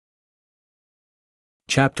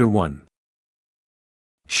Chapter 1.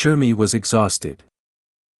 Shermy was exhausted.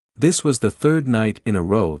 This was the third night in a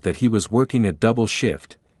row that he was working a double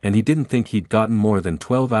shift, and he didn't think he'd gotten more than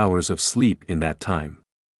 12 hours of sleep in that time.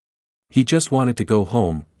 He just wanted to go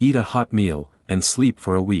home, eat a hot meal, and sleep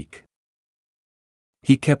for a week.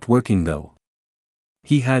 He kept working though.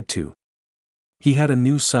 He had to. He had a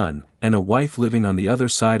new son, and a wife living on the other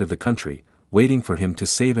side of the country, waiting for him to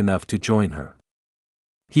save enough to join her.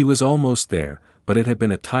 He was almost there, but it had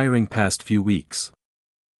been a tiring past few weeks.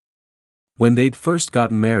 When they'd first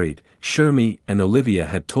gotten married, Shermy and Olivia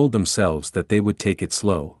had told themselves that they would take it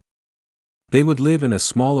slow. They would live in a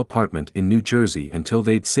small apartment in New Jersey until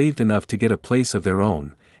they'd saved enough to get a place of their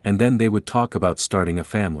own, and then they would talk about starting a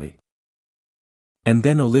family. And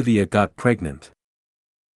then Olivia got pregnant.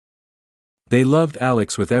 They loved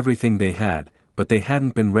Alex with everything they had, but they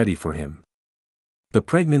hadn't been ready for him. The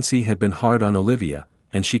pregnancy had been hard on Olivia,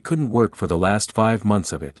 and she couldn't work for the last 5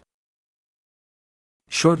 months of it.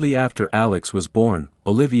 Shortly after Alex was born,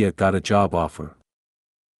 Olivia got a job offer.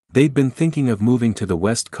 They'd been thinking of moving to the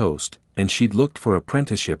West Coast, and she'd looked for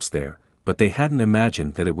apprenticeships there, but they hadn't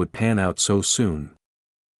imagined that it would pan out so soon.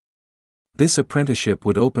 This apprenticeship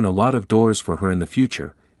would open a lot of doors for her in the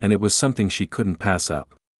future, and it was something she couldn't pass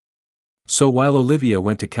up. So while Olivia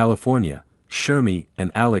went to California, Shermy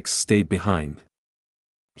and Alex stayed behind.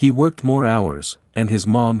 He worked more hours, and his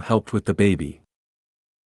mom helped with the baby.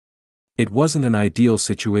 It wasn't an ideal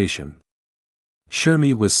situation.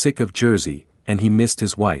 Shermy was sick of Jersey, and he missed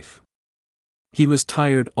his wife. He was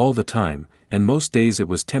tired all the time, and most days it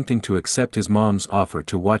was tempting to accept his mom's offer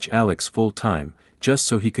to watch Alex full-time, just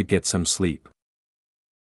so he could get some sleep.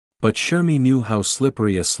 But Shermy knew how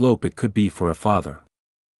slippery a slope it could be for a father.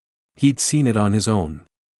 He'd seen it on his own.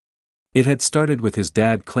 It had started with his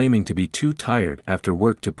dad claiming to be too tired after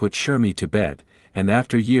work to put Shermy to bed, and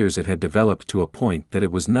after years it had developed to a point that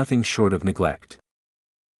it was nothing short of neglect.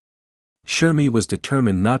 Shermy was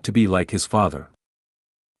determined not to be like his father.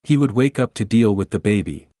 He would wake up to deal with the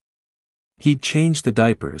baby. He'd change the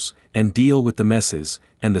diapers, and deal with the messes,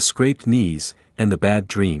 and the scraped knees, and the bad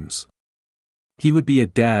dreams. He would be a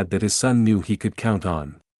dad that his son knew he could count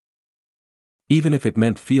on. Even if it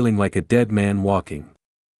meant feeling like a dead man walking.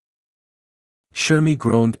 Shermy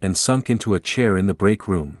groaned and sunk into a chair in the break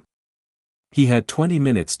room. He had 20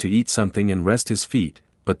 minutes to eat something and rest his feet,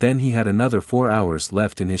 but then he had another 4 hours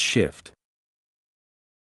left in his shift.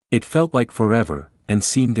 It felt like forever, and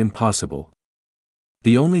seemed impossible.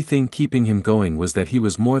 The only thing keeping him going was that he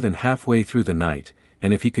was more than halfway through the night,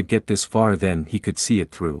 and if he could get this far then he could see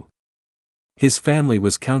it through. His family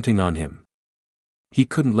was counting on him. He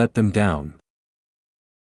couldn't let them down.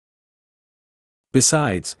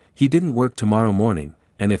 Besides, he didn't work tomorrow morning,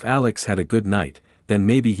 and if Alex had a good night, then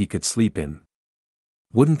maybe he could sleep in.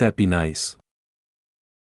 Wouldn't that be nice?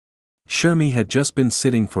 Shermy had just been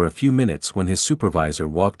sitting for a few minutes when his supervisor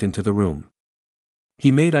walked into the room.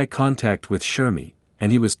 He made eye contact with Shermy,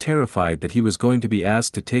 and he was terrified that he was going to be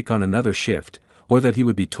asked to take on another shift, or that he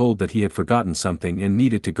would be told that he had forgotten something and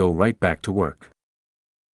needed to go right back to work.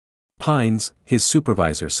 Pines, his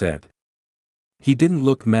supervisor said. He didn't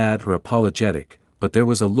look mad or apologetic, but there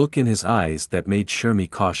was a look in his eyes that made Shermy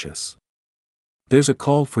cautious. "There's a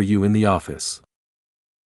call for you in the office."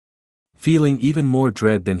 Feeling even more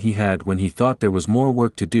dread than he had when he thought there was more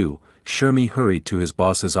work to do, Shermy hurried to his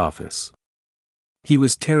boss's office. He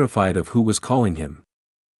was terrified of who was calling him.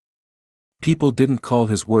 People didn't call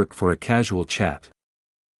his work for a casual chat.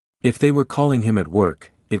 If they were calling him at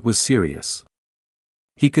work, it was serious.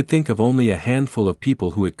 He could think of only a handful of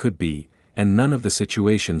people who it could be, and none of the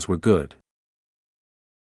situations were good.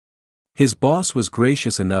 His boss was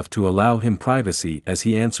gracious enough to allow him privacy as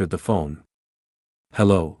he answered the phone.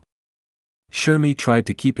 "Hello." Shermy tried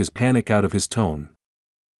to keep his panic out of his tone.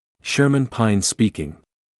 "Sherman Pines speaking."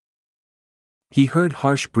 He heard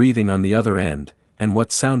harsh breathing on the other end, and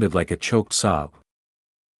what sounded like a choked sob.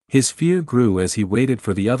 His fear grew as he waited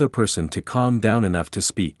for the other person to calm down enough to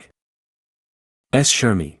speak.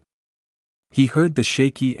 Shermy." He heard the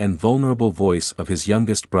shaky and vulnerable voice of his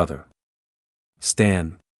youngest brother.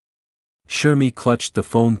 "Stan." Shermy clutched the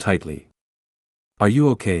phone tightly. "Are you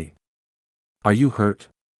okay? Are you hurt?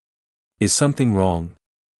 Is something wrong?"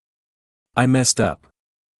 "I messed up,"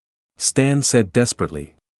 Stan said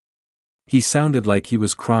desperately. He sounded like he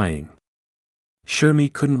was crying. Shermy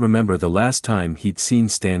couldn't remember the last time he'd seen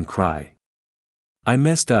Stan cry. "I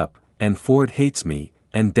messed up, and Ford hates me,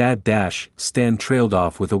 and Dad dash," Stan trailed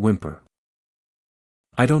off with a whimper.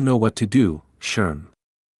 "I don't know what to do, Sherm.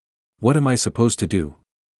 What am I supposed to do?"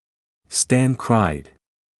 Stan cried.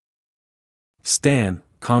 "Stan,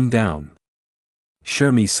 calm down,"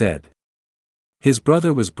 Shermy said. His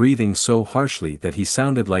brother was breathing so harshly that he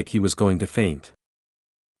sounded like he was going to faint.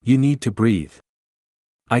 You need to breathe.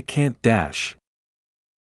 I can't dash.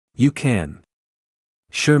 You can.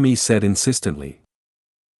 Shermie said insistently.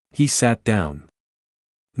 He sat down.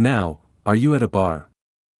 Now, are you at a bar?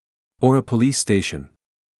 Or a police station?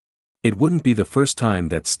 It wouldn't be the first time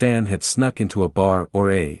that Stan had snuck into a bar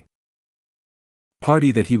or a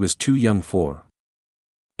party that he was too young for.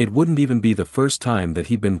 It wouldn't even be the first time that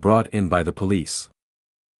he'd been brought in by the police.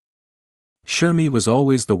 Shermie was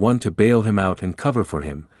always the one to bail him out and cover for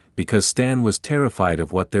him, because Stan was terrified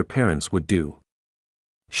of what their parents would do.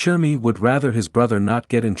 Shermie would rather his brother not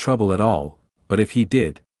get in trouble at all, but if he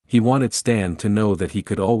did, he wanted Stan to know that he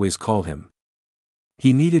could always call him.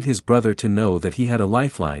 He needed his brother to know that he had a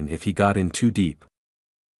lifeline if he got in too deep.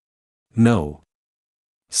 No.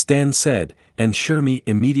 Stan said, and Shermie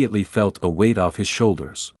immediately felt a weight off his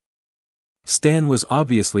shoulders. Stan was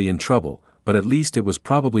obviously in trouble, but at least it was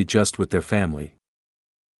probably just with their family.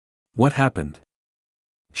 What happened?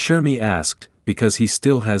 Shermie asked, because he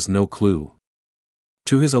still has no clue.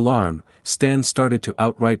 To his alarm, Stan started to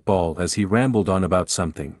outright bawl as he rambled on about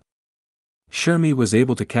something. Shermie was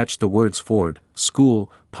able to catch the words Ford,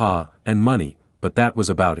 school, Pa, and money, but that was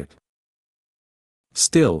about it.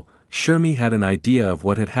 Still, Shermie had an idea of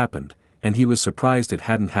what had happened, and he was surprised it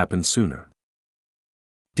hadn't happened sooner.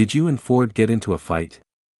 Did you and Ford get into a fight?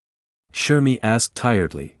 Shermie asked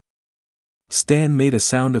tiredly. Stan made a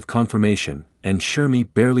sound of confirmation, and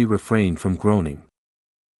Shermie barely refrained from groaning.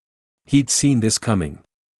 He'd seen this coming.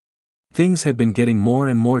 Things had been getting more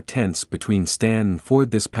and more tense between Stan and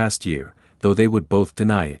Ford this past year, though they would both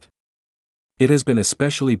deny it. It has been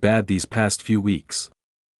especially bad these past few weeks.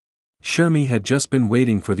 Shermie had just been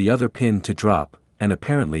waiting for the other pin to drop, and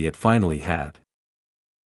apparently it finally had.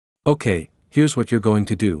 Okay, here's what you're going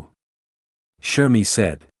to do. Shermie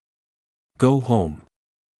said. Go home.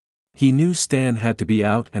 He knew Stan had to be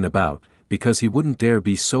out and about, because he wouldn't dare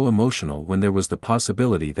be so emotional when there was the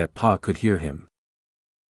possibility that Pa could hear him.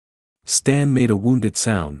 Stan made a wounded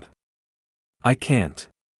sound. I can't.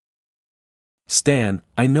 Stan,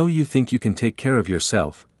 I know you think you can take care of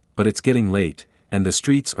yourself, but it's getting late, and the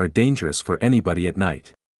streets are dangerous for anybody at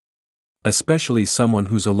night. Especially someone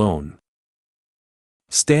who's alone.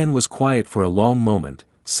 Stan was quiet for a long moment,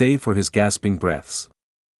 save for his gasping breaths.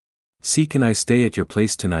 See, can I stay at your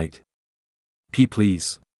place tonight?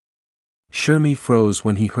 Please. Shermie froze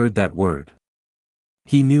when he heard that word.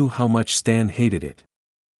 He knew how much Stan hated it.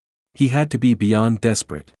 He had to be beyond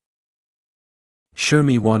desperate.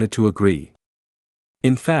 Shermie wanted to agree.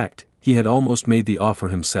 In fact, he had almost made the offer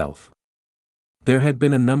himself. There had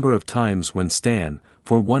been a number of times when Stan,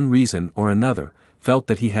 for one reason or another, felt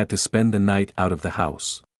that he had to spend the night out of the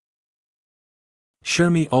house.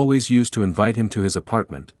 Shermie always used to invite him to his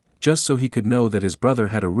apartment, just so he could know that his brother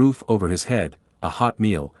had a roof over his head, a hot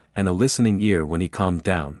meal, and a listening ear when he calmed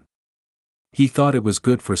down. He thought it was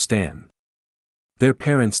good for Stan. Their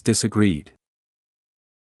parents disagreed.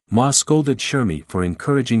 Ma scolded Shermie for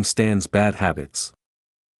encouraging Stan's bad habits.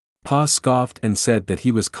 Pa scoffed and said that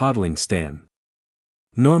he was coddling Stan.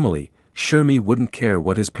 Normally, Shermie wouldn't care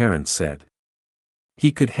what his parents said.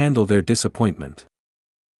 He could handle their disappointment.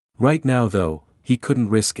 Right now though, he couldn't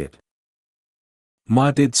risk it.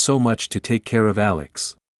 Ma did so much to take care of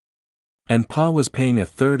Alex. And Pa was paying a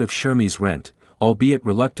third of Shermie's rent, albeit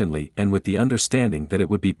reluctantly and with the understanding that it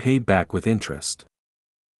would be paid back with interest.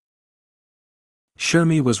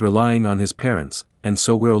 Shermie was relying on his parents, and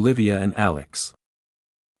so were Olivia and Alex.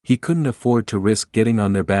 He couldn't afford to risk getting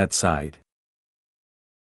on their bad side.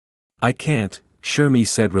 I can't, Shermie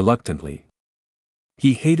said reluctantly.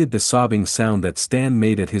 He hated the sobbing sound that Stan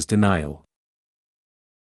made at his denial.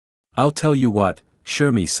 I'll tell you what,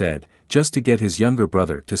 Shermie said, just to get his younger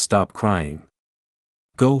brother to stop crying.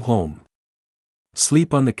 Go home.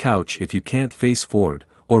 Sleep on the couch if you can't face Ford,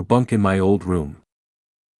 or bunk in my old room.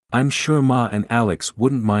 I'm sure Ma and Alex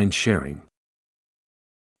wouldn't mind sharing.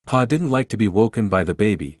 Pa didn't like to be woken by the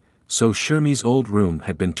baby, so Shermie's old room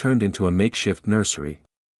had been turned into a makeshift nursery.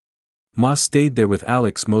 Ma stayed there with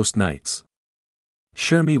Alex most nights.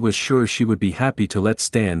 Shermie was sure she would be happy to let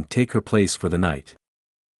Stan take her place for the night.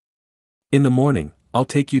 In the morning, I'll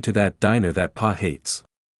take you to that diner that Pa hates.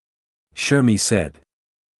 Shermie said.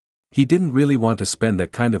 He didn't really want to spend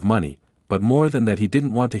that kind of money, but more than that he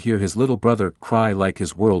didn't want to hear his little brother cry like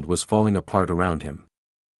his world was falling apart around him.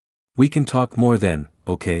 We can talk more then,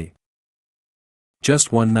 okay?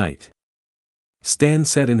 Just one night. Stan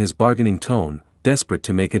said in his bargaining tone, desperate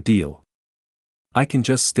to make a deal. I can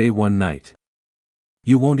just stay one night.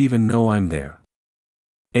 You won't even know I'm there.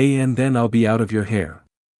 And then I'll be out of your hair.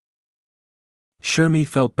 Shermie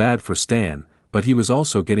felt bad for Stan, but he was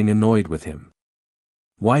also getting annoyed with him.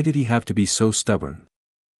 Why did he have to be so stubborn?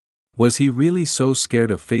 Was he really so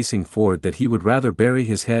scared of facing Ford that he would rather bury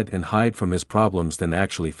his head and hide from his problems than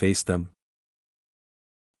actually face them?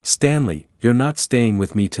 "Stanley, you're not staying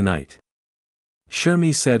with me tonight,"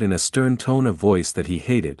 Shermie said in a stern tone of voice that he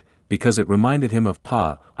hated, because it reminded him of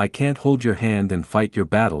Pa. "I can't hold your hand and fight your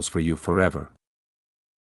battles for you forever."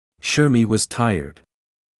 Shermie was tired.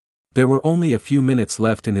 There were only a few minutes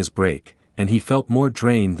left in his break, and he felt more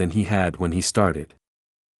drained than he had when he started.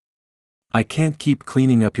 "I can't keep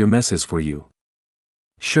cleaning up your messes for you,"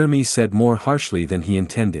 Shermie said more harshly than he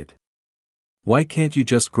intended. "Why can't you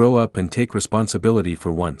just grow up and take responsibility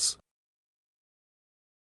for once?"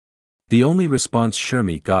 The only response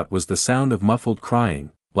Shermie got was the sound of muffled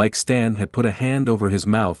crying, like Stan had put a hand over his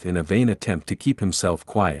mouth in a vain attempt to keep himself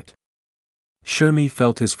quiet. Shermie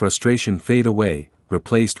felt his frustration fade away,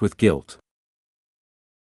 replaced with guilt.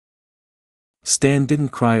 Stan didn't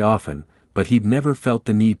cry often, but he'd never felt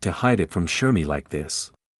the need to hide it from Shermie like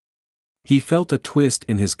this. He felt a twist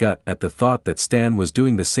in his gut at the thought that Stan was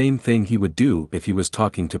doing the same thing he would do if he was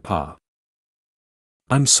talking to Pa.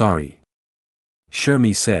 "I'm sorry,"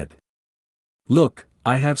 Shermie said. "Look,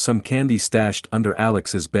 I have some candy stashed under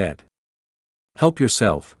Alex's bed. Help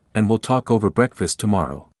yourself, and we'll talk over breakfast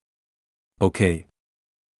tomorrow." "Okay."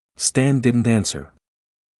 Stan didn't answer.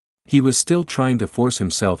 He was still trying to force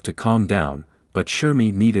himself to calm down, but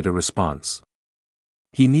Shermie needed a response.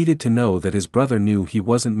 He needed to know that his brother knew he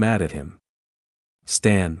wasn't mad at him.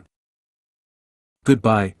 "Stan."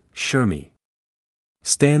 "Goodbye, Shermie,"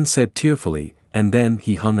 Stan said tearfully, and then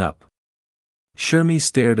he hung up. Shermie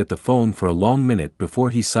stared at the phone for a long minute before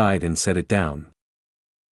he sighed and set it down.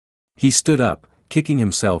 He stood up, kicking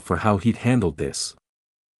himself for how he'd handled this.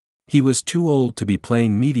 He was too old to be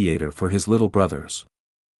playing mediator for his little brothers.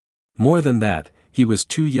 More than that, he was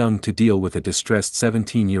too young to deal with a distressed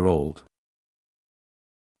 17-year-old.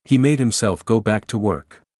 He made himself go back to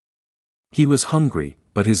work. He was hungry,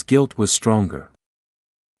 but his guilt was stronger.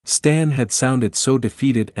 Stan had sounded so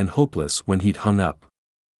defeated and hopeless when he'd hung up.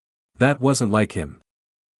 That wasn't like him.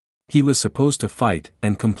 He was supposed to fight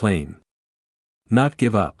and complain, not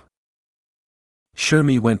give up.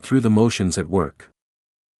 Shermie went through the motions at work.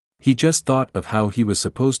 He just thought of how he was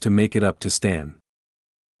supposed to make it up to Stan.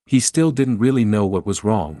 He still didn't really know what was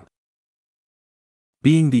wrong.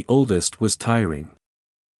 Being the oldest was tiring.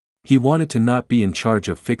 He wanted to not be in charge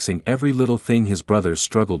of fixing every little thing his brothers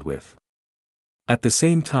struggled with. At the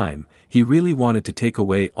same time, he really wanted to take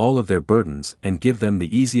away all of their burdens and give them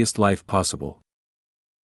the easiest life possible.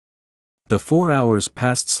 The 4 hours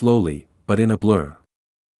passed slowly, but in a blur.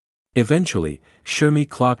 Eventually, Shermie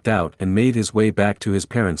clocked out and made his way back to his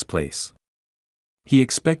parents' place. He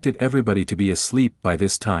expected everybody to be asleep by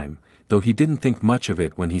this time, though he didn't think much of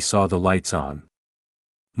it when he saw the lights on.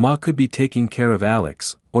 Ma could be taking care of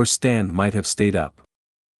Alex, or Stan might have stayed up.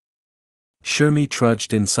 Shermie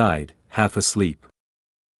trudged inside, half asleep.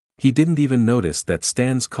 He didn't even notice that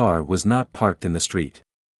Stan's car was not parked in the street.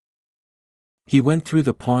 He went through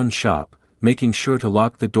the pawn shop, making sure to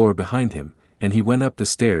lock the door behind him, and he went up the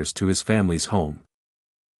stairs to his family's home.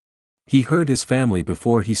 He heard his family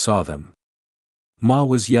before he saw them. Ma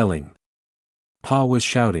was yelling. Pa was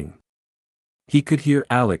shouting. He could hear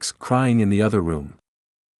Alex crying in the other room.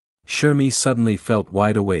 Shermie suddenly felt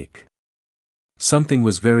wide awake. Something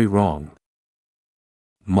was very wrong.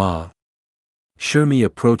 "Ma." Shermie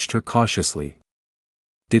approached her cautiously.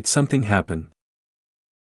 "Did something happen?"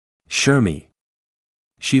 "Shermie."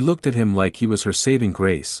 She looked at him like he was her saving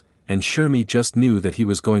grace, and Shermie just knew that he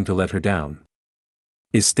was going to let her down.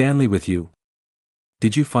 "Is Stanley with you?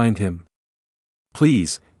 Did you find him?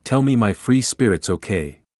 Please, tell me my free spirit's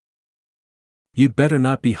okay." "You'd better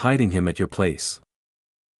not be hiding him at your place,"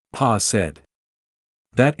 Pa said.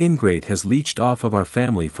 "That ingrate has leeched off of our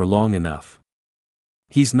family for long enough."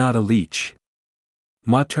 "He's not a leech."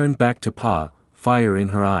 Ma turned back to Pa, fire in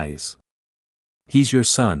her eyes. "He's your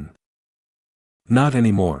son." "Not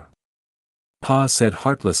anymore," Pa said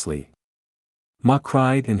heartlessly. Ma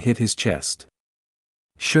cried and hit his chest.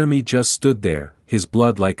 Shermie just stood there, his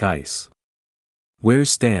blood like ice.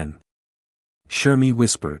 "Where's Stan?" Shermie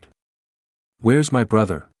whispered. "Where's my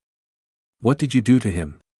brother? What did you do to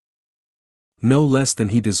him?" "No less than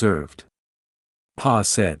he deserved," Pa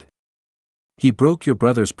said. "He broke your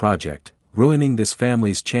brother's project, ruining this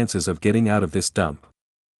family's chances of getting out of this dump."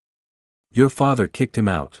 "Your father kicked him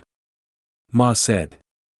out," Ma said.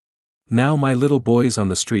 "Now my little boy's on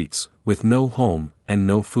the streets, with no home, and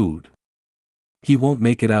no food. He won't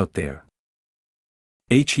make it out there.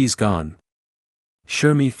 He's gone."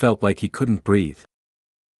 Shermie felt like he couldn't breathe.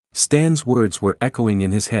 Stan's words were echoing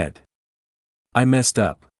in his head. I messed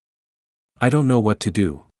up. I don't know what to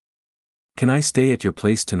do. Can I stay at your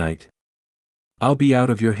place tonight? I'll be out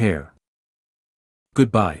of your hair.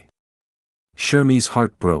 Goodbye. Shermie's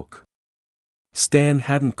heart broke. Stan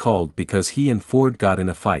hadn't called because he and Ford got in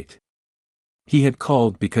a fight. He had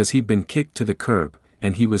called because he'd been kicked to the curb,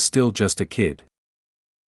 and he was still just a kid.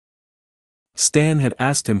 Stan had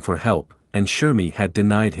asked him for help, and Shermie had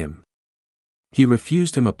denied him. He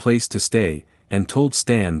refused him a place to stay, and told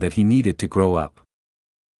Stan that he needed to grow up.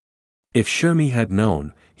 If Shermie had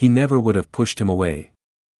known, he never would have pushed him away.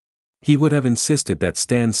 He would have insisted that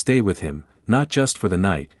Stan stay with him, not just for the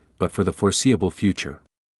night, but for the foreseeable future.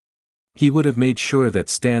 He would have made sure that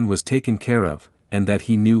Stan was taken care of, and that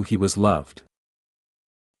he knew he was loved.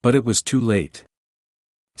 But it was too late.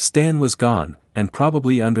 Stan was gone, and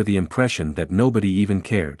probably under the impression that nobody even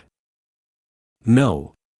cared.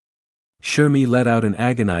 No. Shermie let out an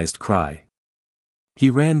agonized cry. He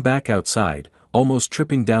ran back outside, almost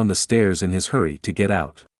tripping down the stairs in his hurry to get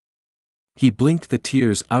out. He blinked the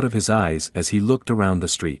tears out of his eyes as he looked around the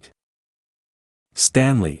street.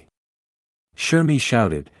 Stanley! Shermie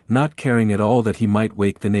shouted, not caring at all that he might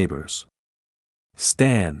wake the neighbors.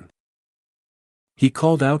 Stan! He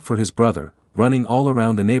called out for his brother, running all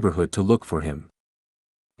around the neighborhood to look for him.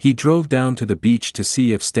 He drove down to the beach to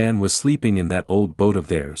see if Stan was sleeping in that old boat of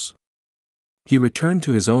theirs. He returned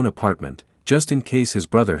to his own apartment, just in case his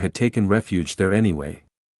brother had taken refuge there anyway.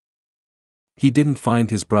 He didn't find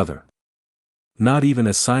his brother. Not even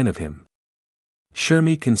a sign of him.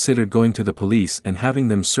 Shermie considered going to the police and having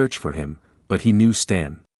them search for him, but he knew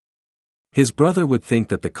Stan. His brother would think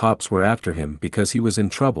that the cops were after him because he was in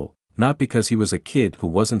trouble, not because he was a kid who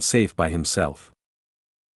wasn't safe by himself.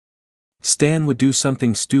 Stan would do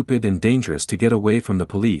something stupid and dangerous to get away from the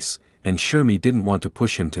police, and Shermie didn't want to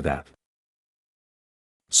push him to that.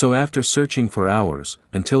 So after searching for hours,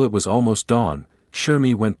 until it was almost dawn,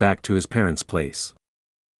 Shermie went back to his parents' place.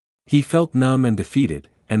 He felt numb and defeated,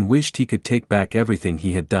 and wished he could take back everything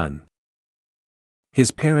he had done.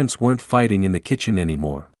 His parents weren't fighting in the kitchen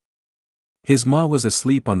anymore. His ma was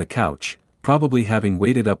asleep on the couch, probably having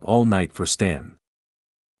waited up all night for Stan.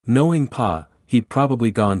 Knowing Pa, he'd probably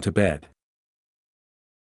gone to bed.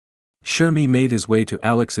 Shermie made his way to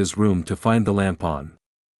Alex's room to find the lamp on.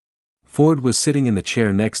 Ford was sitting in the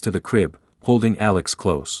chair next to the crib, holding Alex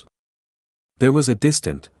close. There was a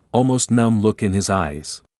distant, almost numb look in his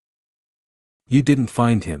eyes. You didn't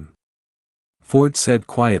find him? Ford said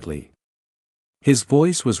quietly. His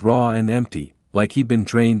voice was raw and empty, like he'd been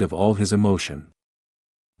drained of all his emotion.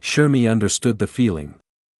 Shermie understood the feeling.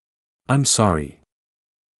 I'm sorry.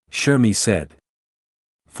 Shermie said.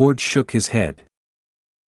 Ford shook his head.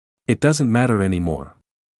 It doesn't matter anymore.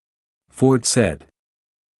 Ford said.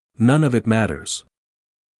 None of it matters.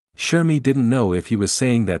 Shermie didn't know if he was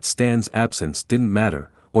saying that Stan's absence didn't matter,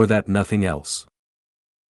 or that nothing else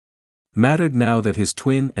mattered now that his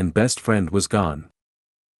twin and best friend was gone.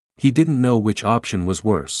 He didn't know which option was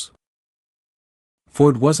worse.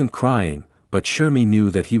 Ford wasn't crying, but Shermie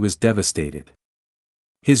knew that he was devastated.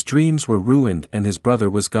 His dreams were ruined and his brother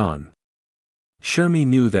was gone. Shermie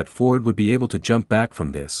knew that Ford would be able to jump back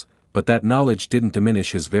from this, but that knowledge didn't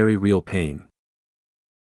diminish his very real pain.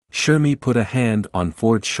 Shermie put a hand on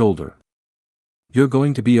Ford's shoulder. You're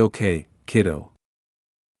going to be okay, kiddo.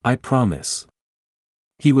 I promise.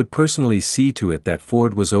 He would personally see to it that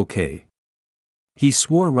Ford was okay. He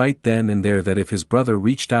swore right then and there that if his brother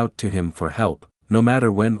reached out to him for help, no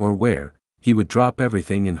matter when or where, he would drop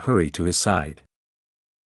everything and hurry to his side.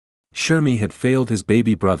 Shermie had failed his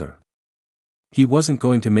baby brother. He wasn't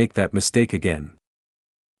going to make that mistake again.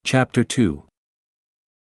 Chapter 2.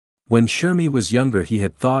 When Shermie was younger, he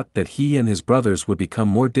had thought that he and his brothers would become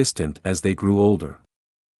more distant as they grew older.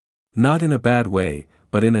 Not in a bad way,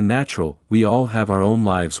 but in a natural, we all have our own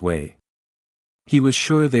lives way. He was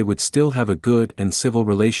sure they would still have a good and civil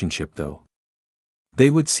relationship though. They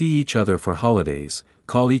would see each other for holidays,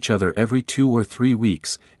 call each other every 2 or 3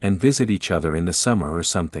 weeks, and visit each other in the summer or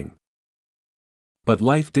something. But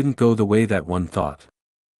life didn't go the way that one thought.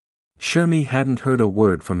 Shermie hadn't heard a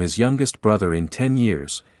word from his youngest brother in 10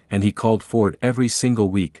 years, and he called Ford every single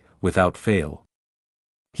week, without fail.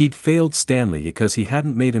 He'd failed Stanley because he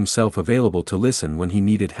hadn't made himself available to listen when he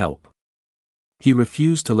needed help. He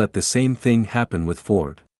refused to let the same thing happen with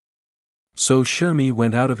Ford. So Shermie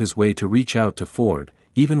went out of his way to reach out to Ford,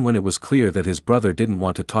 even when it was clear that his brother didn't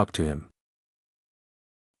want to talk to him.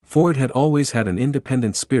 Ford had always had an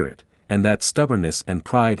independent spirit, and that stubbornness and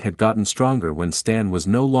pride had gotten stronger when Stan was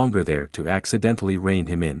no longer there to accidentally rein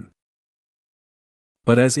him in.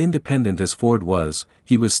 But as independent as Ford was,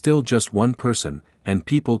 he was still just one person, and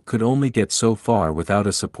people could only get so far without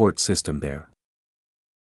a support system there.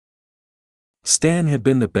 Stan had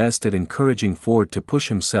been the best at encouraging Ford to push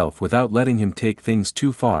himself without letting him take things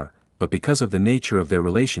too far, but because of the nature of their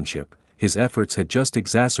relationship, his efforts had just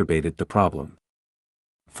exacerbated the problem.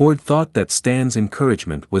 Ford thought that Stan's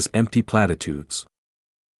encouragement was empty platitudes.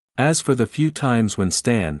 As for the few times when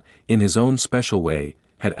Stan, in his own special way,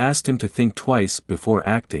 had asked him to think twice before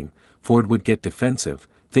acting, Ford would get defensive,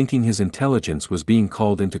 thinking his intelligence was being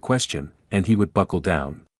called into question, and he would buckle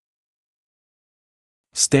down.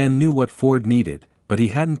 Stan knew what Ford needed, but he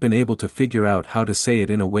hadn't been able to figure out how to say it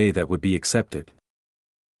in a way that would be accepted.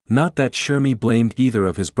 Not that Shermy blamed either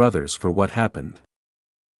of his brothers for what happened.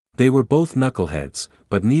 They were both knuckleheads,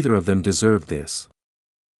 but neither of them deserved this.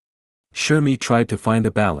 Shermy tried to find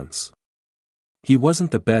a balance. He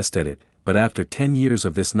wasn't the best at it, but after 10 years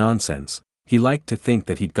of this nonsense, he liked to think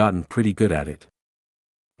that he'd gotten pretty good at it.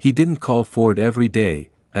 He didn't call Ford every day,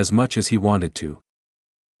 as much as he wanted to.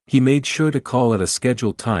 He made sure to call at a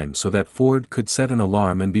scheduled time so that Ford could set an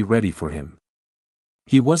alarm and be ready for him.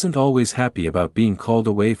 He wasn't always happy about being called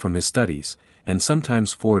away from his studies, and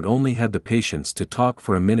sometimes Ford only had the patience to talk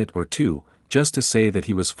for a minute or two, just to say that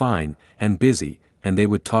he was fine and busy, and they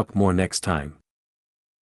would talk more next time.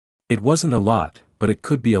 It wasn't a lot, but it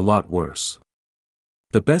could be a lot worse.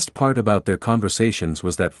 The best part about their conversations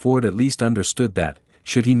was that Ford at least understood that,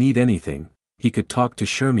 should he need anything, he could talk to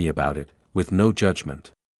Shermy about it, with no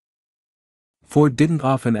judgment. Ford didn't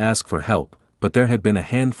often ask for help, but there had been a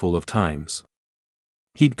handful of times.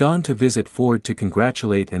 He'd gone to visit Ford to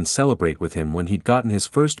congratulate and celebrate with him when he'd gotten his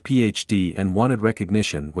first PhD and wanted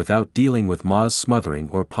recognition without dealing with Ma's smothering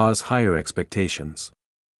or Pa's higher expectations.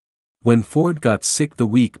 When Ford got sick the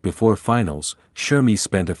week before finals, Shermy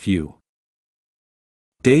spent a few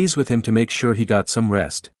days with him to make sure he got some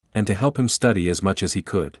rest, and to help him study as much as he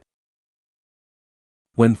could.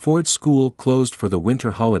 When Ford's school closed for the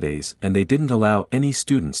winter holidays and they didn't allow any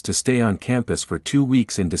students to stay on campus for 2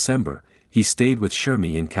 weeks in December, he stayed with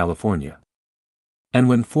Shermy in California. And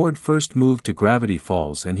when Ford first moved to Gravity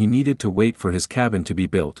Falls and he needed to wait for his cabin to be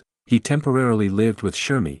built, he temporarily lived with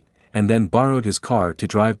Shermy, and then borrowed his car to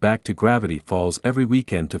drive back to Gravity Falls every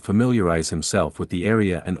weekend to familiarize himself with the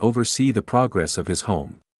area and oversee the progress of his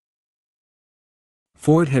home.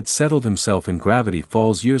 Ford had settled himself in Gravity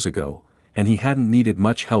Falls years ago, and he hadn't needed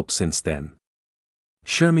much help since then.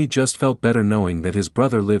 Shermy just felt better knowing that his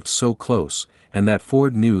brother lived so close, and that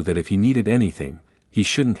Ford knew that if he needed anything, he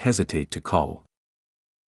shouldn't hesitate to call.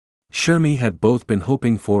 Shermy had both been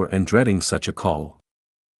hoping for and dreading such a call.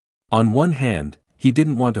 On one hand, he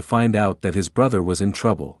didn't want to find out that his brother was in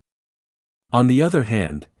trouble. On the other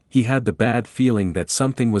hand, he had the bad feeling that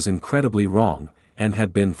something was incredibly wrong, and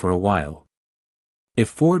had been for a while. If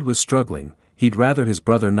Ford was struggling, he'd rather his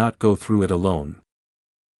brother not go through it alone.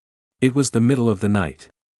 It was the middle of the night.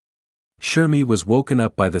 Shermy was woken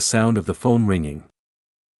up by the sound of the phone ringing.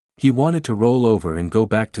 He wanted to roll over and go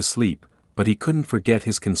back to sleep, but he couldn't forget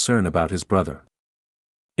his concern about his brother.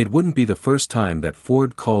 It wouldn't be the first time that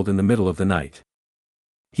Ford called in the middle of the night.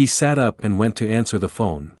 He sat up and went to answer the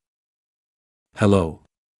phone. "Hello."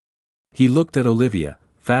 He looked at Olivia,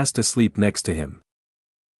 fast asleep next to him.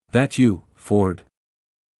 "That you, Ford?"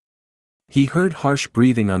 He heard harsh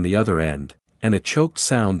breathing on the other end, and a choked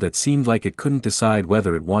sound that seemed like it couldn't decide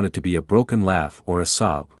whether it wanted to be a broken laugh or a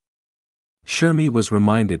sob. Shermy was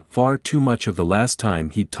reminded far too much of the last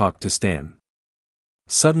time he'd talked to Stan.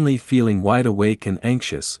 Suddenly feeling wide awake and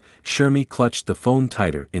anxious, Shermy clutched the phone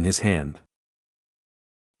tighter in his hand.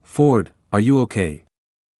 "Ford, are you okay?"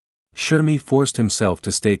 Shermy forced himself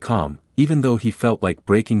to stay calm, even though he felt like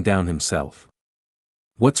breaking down himself.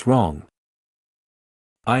 "What's wrong?"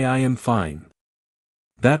 I am fine."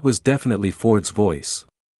 That was definitely Ford's voice.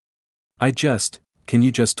 Can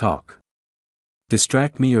you just talk?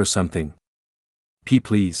 Distract me or something?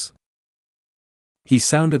 Please." He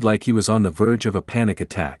sounded like he was on the verge of a panic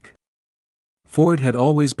attack. Ford had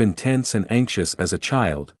always been tense and anxious as a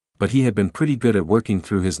child, but he had been pretty good at working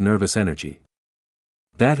through his nervous energy.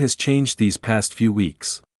 That has changed these past few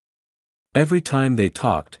weeks. Every time they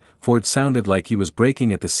talked, Ford sounded like he was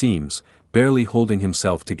breaking at the seams, barely holding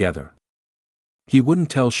himself together. He wouldn't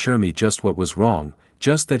tell Shermy just what was wrong,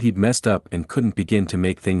 just that he'd messed up and couldn't begin to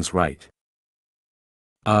make things right.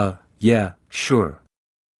 Yeah, sure,"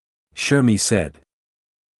 Shermy said.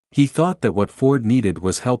 He thought that what Ford needed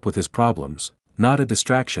was help with his problems, not a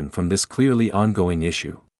distraction from this clearly ongoing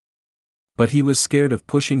issue. But he was scared of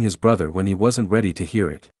pushing his brother when he wasn't ready to hear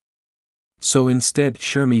it. So instead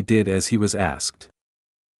Shermy did as he was asked.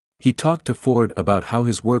 He talked to Ford about how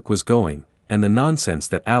his work was going, and the nonsense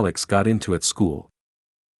that Alex got into at school.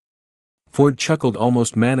 Ford chuckled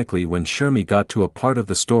almost manically when Shermy got to a part of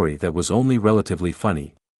the story that was only relatively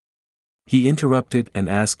funny. He interrupted and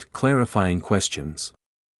asked clarifying questions.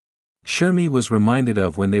 Shermie was reminded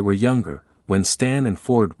of when they were younger, when Stan and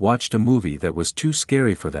Ford watched a movie that was too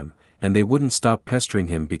scary for them, and they wouldn't stop pestering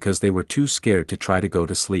him because they were too scared to try to go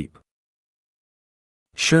to sleep.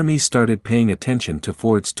 Shermie started paying attention to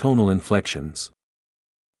Ford's tonal inflections.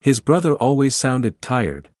 His brother always sounded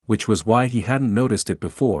tired, which was why he hadn't noticed it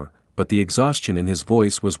before, but the exhaustion in his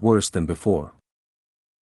voice was worse than before.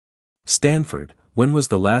 "Stanford, when was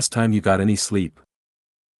the last time you got any sleep?"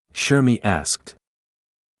 Shermie asked.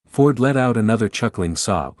 Ford let out another chuckling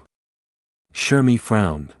sob. Shermie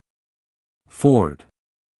frowned. "Ford.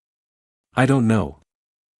 I don't know."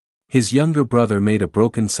 His younger brother made a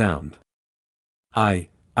broken sound. I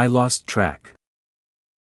lost track."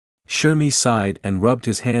 Shermie sighed and rubbed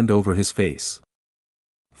his hand over his face.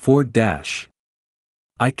 Ford dash.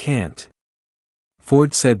 "I can't."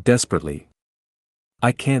 Ford said desperately.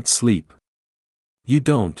 "I can't sleep." You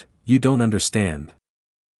don't understand."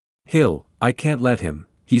 "Hill, I can't let him,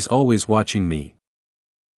 he's always watching me."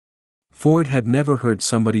 Ford had never heard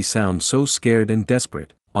somebody sound so scared and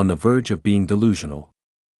desperate, on the verge of being delusional.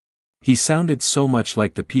 He sounded so much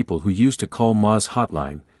like the people who used to call Ma's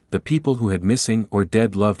hotline, the people who had missing or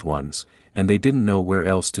dead loved ones, and they didn't know where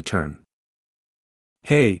else to turn.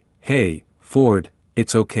 Hey, Ford,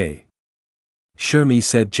 it's okay." Shermie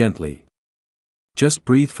said gently. "Just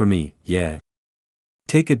breathe for me, yeah?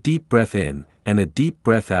 Take a deep breath in, and a deep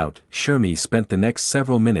breath out." Shermie spent the next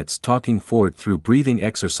several minutes talking Ford through breathing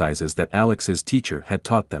exercises that Alex's teacher had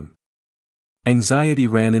taught them. Anxiety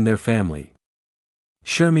ran in their family.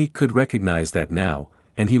 Shermie could recognize that now,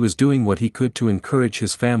 and he was doing what he could to encourage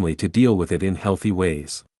his family to deal with it in healthy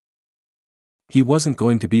ways. He wasn't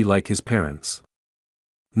going to be like his parents.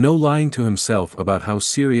 No lying to himself about how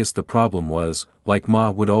serious the problem was, like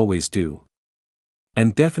Ma would always do.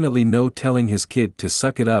 And definitely no telling his kid to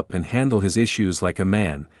suck it up and handle his issues like a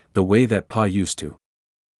man, the way that Pa used to.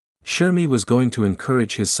 Shermie was going to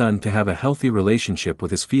encourage his son to have a healthy relationship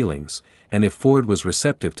with his feelings, and if Ford was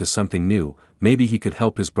receptive to something new, maybe he could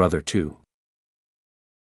help his brother too.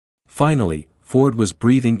 Finally, Ford was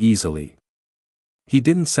breathing easily. He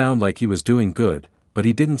didn't sound like he was doing good, but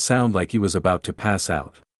he didn't sound like he was about to pass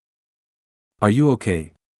out. "Are you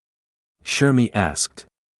okay?" Shermie asked.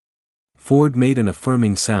 Ford made an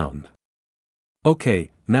affirming sound.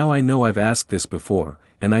 "Okay, now I know I've asked this before,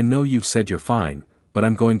 and I know you've said you're fine, but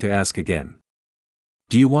I'm going to ask again.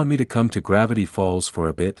 Do you want me to come to Gravity Falls for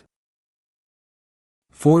a bit?"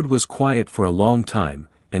 Ford was quiet for a long time,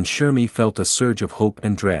 and Shermie felt a surge of hope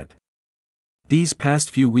and dread. These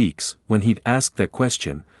past few weeks, when he'd asked that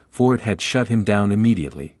question, Ford had shut him down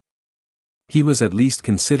immediately. He was at least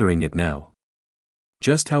considering it now.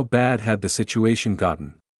 Just how bad had the situation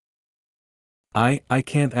gotten? I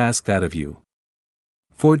can't ask that of you,"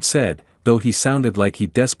 Ford said, though he sounded like he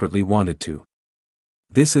desperately wanted to.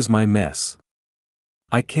 "This is my mess.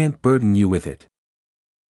 I can't burden you with it."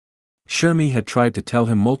 Shermie had tried to tell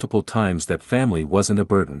him multiple times that family wasn't a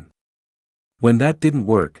burden. When that didn't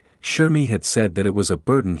work, Shermie had said that it was a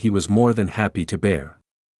burden he was more than happy to bear.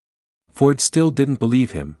 Ford still didn't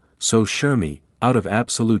believe him, so Shermie, out of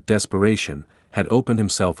absolute desperation, had opened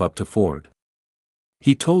himself up to Ford.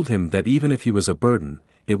 He told him that even if he was a burden,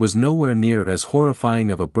 it was nowhere near as horrifying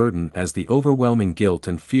of a burden as the overwhelming guilt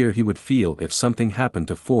and fear he would feel if something happened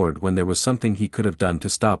to Ford when there was something he could have done to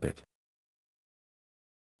stop it.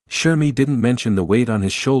 Shermie didn't mention the weight on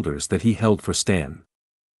his shoulders that he held for Stan.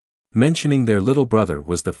 Mentioning their little brother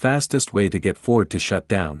was the fastest way to get Ford to shut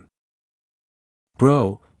down.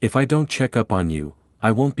 "Bro, if I don't check up on you, I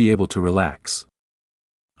won't be able to relax.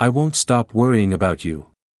 I won't stop worrying about you.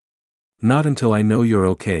 Not until I know you're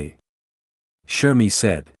okay," Shermie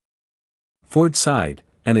said. Ford sighed,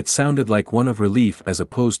 and it sounded like one of relief as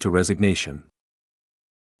opposed to resignation.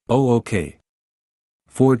 "Oh, okay,"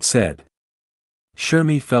 Ford said.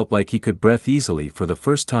 Shermie felt like he could breathe easily for the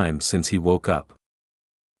first time since he woke up.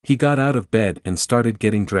 He got out of bed and started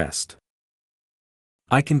getting dressed.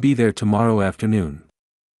 "I can be there tomorrow afternoon,"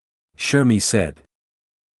 Shermie said.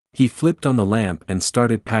 He flipped on the lamp and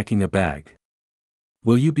started packing a bag.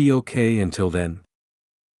 "Will you be okay until then?"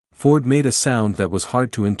 Ford made a sound that was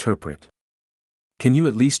hard to interpret. "Can you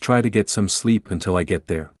at least try to get some sleep until I get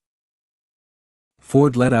there?"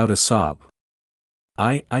 Ford let out a sob.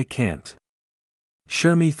 I can't."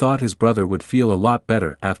 Shermie thought his brother would feel a lot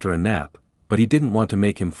better after a nap, but he didn't want to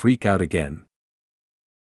make him freak out again.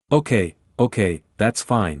 Okay, that's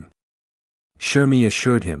fine," Shermie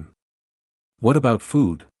assured him. "What about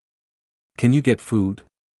food? Can you get food?"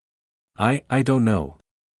 I don't know,"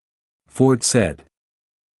 Ford said.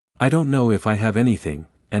 "I don't know if I have anything,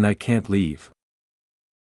 and I can't leave."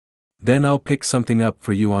 Then I'll pick something up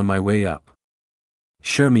for you on my way up.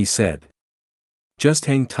 Shermie said. Just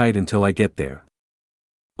hang tight until I get there.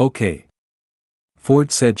 Okay.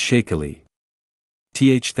 Ford said shakily.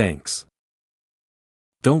 Thanks.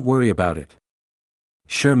 Don't worry about it.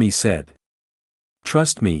 Shermie said.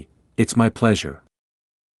 Trust me, it's my pleasure.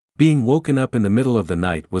 Being woken up in the middle of the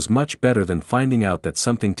night was much better than finding out that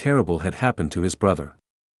something terrible had happened to his brother.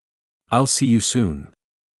 I'll see you soon.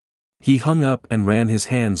 He hung up and ran his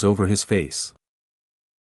hands over his face.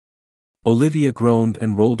 Olivia groaned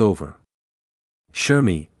and rolled over.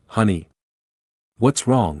 Shermie, honey. What's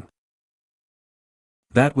wrong?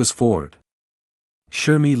 That was Ford.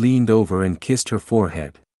 Shermie leaned over and kissed her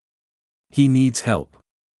forehead. He needs help.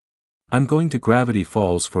 I'm going to Gravity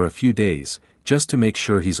Falls for a few days, just to make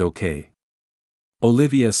sure he's okay.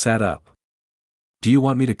 Olivia sat up. Do you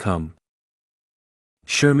want me to come?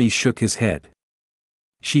 Shermie shook his head.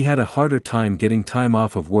 She had a harder time getting time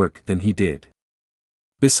off of work than he did.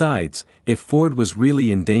 Besides, if Ford was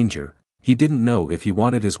really in danger, he didn't know if he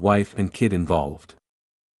wanted his wife and kid involved.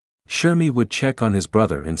 Shermie would check on his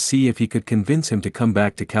brother and see if he could convince him to come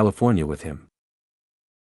back to California with him.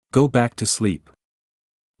 Go back to sleep.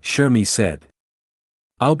 Shermie said.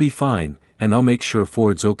 I'll be fine, and I'll make sure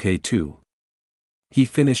Ford's okay too. He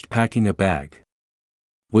finished packing a bag.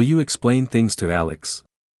 Will you explain things to Alex?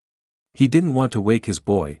 He didn't want to wake his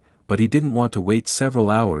boy, but he didn't want to wait several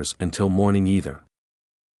hours until morning either.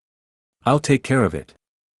 I'll take care of it.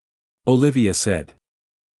 Olivia said.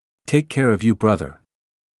 Take care of you, brother.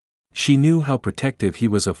 She knew how protective he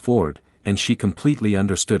was of Ford, and she completely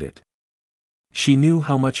understood it. She knew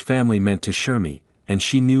how much family meant to Shermie, and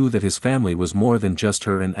she knew that his family was more than just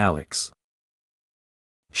her and Alex.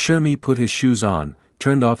 Shermie put his shoes on,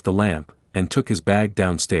 turned off the lamp, and took his bag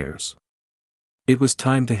downstairs. It was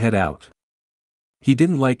time to head out. He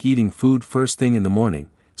didn't like eating food first thing in the morning,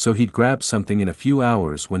 so he'd grab something in a few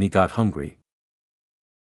hours when he got hungry.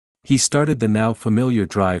 He started the now familiar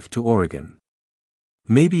drive to Oregon.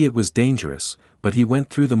 Maybe it was dangerous, but he went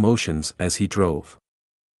through the motions as he drove.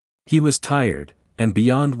 He was tired, and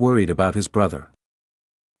beyond worried about his brother.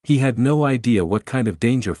 He had no idea what kind of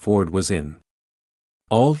danger Ford was in.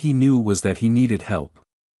 All he knew was that he needed help.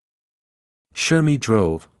 Shermie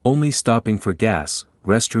drove, only stopping for gas,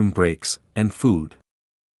 restroom breaks, and food.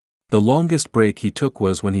 The longest break he took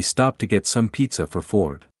was when he stopped to get some pizza for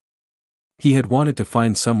Ford. He had wanted to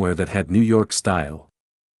find somewhere that had New York style.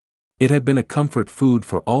 It had been a comfort food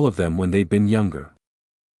for all of them when they'd been younger.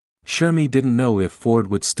 Shermie didn't know if Ford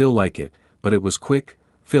would still like it, but it was quick,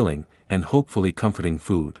 filling, and hopefully comforting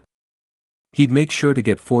food. He'd make sure to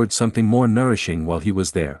get Ford something more nourishing while he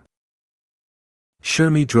was there.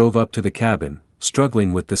 Shermie drove up to the cabin,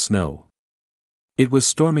 struggling with the snow. It was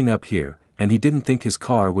storming up here, and he didn't think his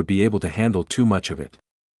car would be able to handle too much of it.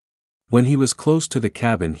 When he was close to the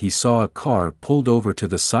cabin, he saw a car pulled over to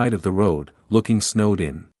the side of the road, looking snowed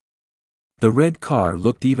in. The red car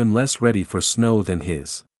looked even less ready for snow than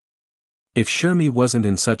his. If Shermie wasn't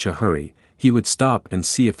in such a hurry, he would stop and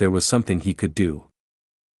see if there was something he could do.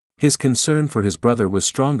 His concern for his brother was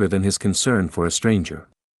stronger than his concern for a stranger.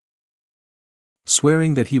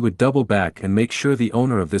 Swearing that he would double back and make sure the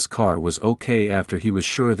owner of this car was okay after he was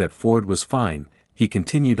sure that Ford was fine, he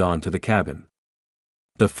continued on to the cabin.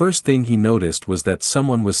 The first thing he noticed was that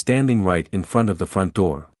someone was standing right in front of the front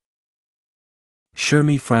door.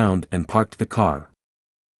 Shermie frowned and parked the car.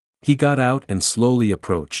 He got out and slowly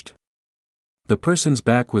approached. The person's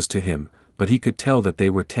back was to him, but he could tell that they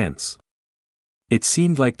were tense. It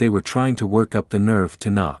seemed like they were trying to work up the nerve to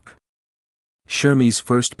knock. Shermie's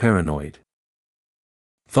first paranoid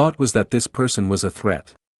thought was that this person was a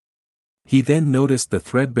threat. He then noticed the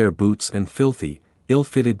threadbare boots and filthy,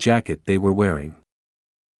 ill-fitted jacket they were wearing.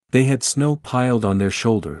 They had snow piled on their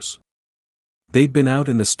shoulders. They'd been out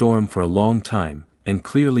in the storm for a long time, and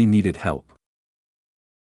clearly needed help.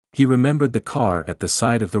 He remembered the car at the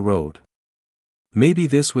side of the road. Maybe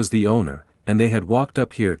this was the owner, and they had walked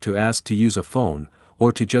up here to ask to use a phone,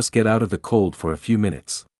 or to just get out of the cold for a few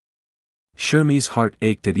minutes. Shermie's heart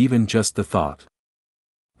ached at even just the thought.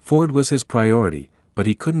 Ford was his priority, but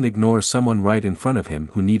he couldn't ignore someone right in front of him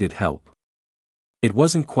who needed help. It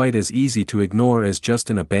wasn't quite as easy to ignore as just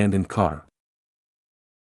an abandoned car.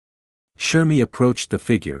 Shermie approached the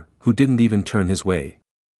figure, who didn't even turn his way.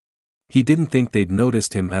 He didn't think they'd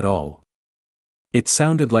noticed him at all. It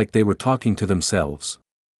sounded like they were talking to themselves.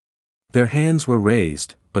 Their hands were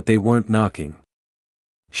raised, but they weren't knocking.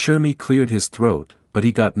 Shermie cleared his throat, but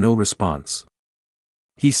he got no response.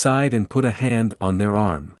 He sighed and put a hand on their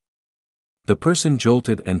arm. The person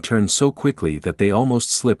jolted and turned so quickly that they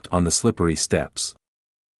almost slipped on the slippery steps.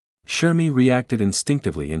 Shermie reacted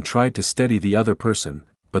instinctively and tried to steady the other person,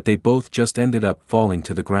 but they both just ended up falling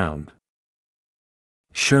to the ground.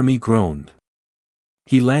 Shermie groaned.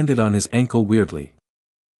 He landed on his ankle weirdly.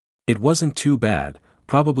 It wasn't too bad,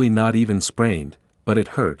 probably not even sprained, but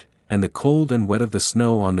it hurt, and the cold and wet of the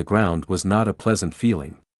snow on the ground was not a pleasant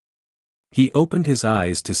feeling. He opened his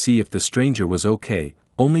eyes to see if the stranger was okay,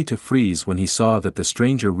 only to freeze when he saw that the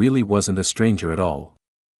stranger really wasn't a stranger at all.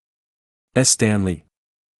 Stanley.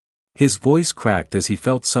 His voice cracked as he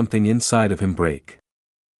felt something inside of him break.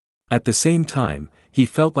 At the same time, he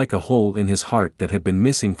felt like a hole in his heart that had been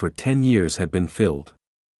missing for 10 years had been filled.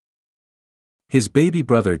 His baby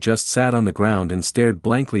brother just sat on the ground and stared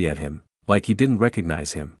blankly at him, like he didn't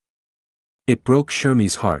recognize him. It broke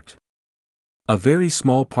Shermie's heart. A very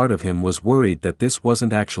small part of him was worried that this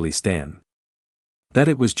wasn't actually Stan. That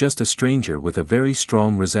it was just a stranger with a very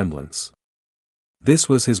strong resemblance. This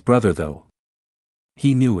was his brother though.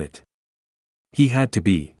 He knew it. He had to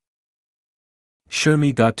be.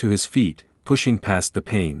 Shermie got to his feet, pushing past the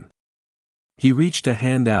pain. He reached a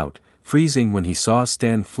hand out, freezing when he saw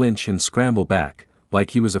Stan flinch and scramble back,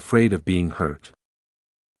 like he was afraid of being hurt.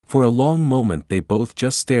 For a long moment they both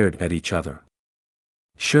just stared at each other.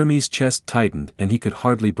 Shermie's chest tightened and he could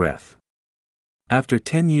hardly breathe. After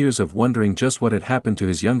 10 years of wondering just what had happened to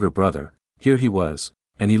his younger brother, here he was,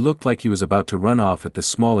 and he looked like he was about to run off at the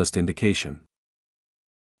smallest indication.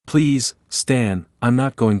 "Please, Stan, I'm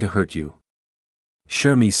not going to hurt you,"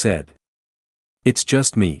 Shermie said. "It's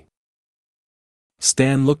just me."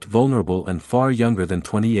 Stan looked vulnerable and far younger than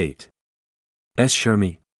 28.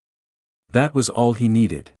 Shermie. That was all he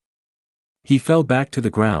needed. He fell back to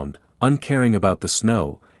the ground, uncaring about the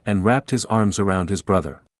snow, and wrapped his arms around his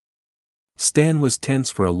brother. Stan was tense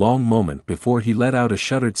for a long moment before he let out a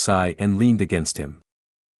shuddered sigh and leaned against him.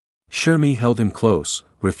 Shermie held him close,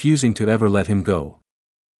 refusing to ever let him go.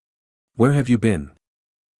 "Where have you been?"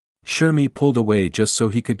 Shermie pulled away just so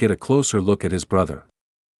he could get a closer look at his brother.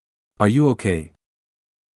 "Are you okay?"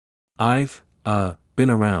 "I've been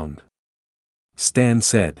around," Stan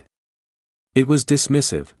said. It was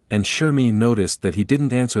dismissive, and Shermie noticed that he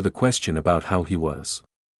didn't answer the question about how he was.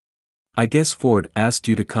 "I guess Ford asked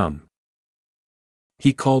you to come."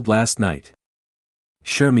 "He called last night,"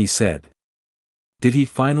 Shermie said. "Did he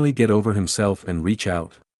finally get over himself and reach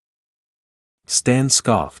out?" Stan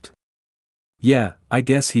scoffed. "Yeah, I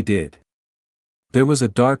guess he did." There was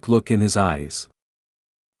a dark look in his eyes.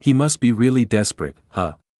 "He must be really desperate,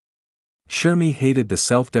 huh?" Shermie hated the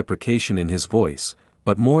self-deprecation in his voice,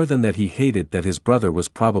 but more than that he hated that his brother was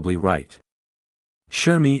probably right.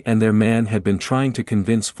 Shermie and their man had been trying to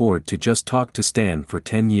convince Ford to just talk to Stan for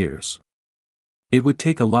 10 years. It would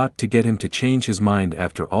take a lot to get him to change his mind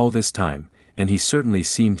after all this time, and he certainly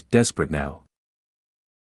seemed desperate now.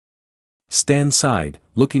 Stan sighed,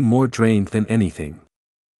 looking more drained than anything.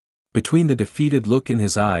 Between the defeated look in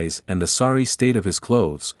his eyes and the sorry state of his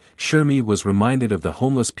clothes, Shermie was reminded of the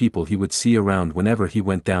homeless people he would see around whenever he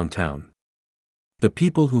went downtown. The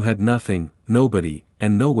people who had nothing, nobody,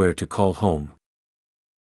 and nowhere to call home.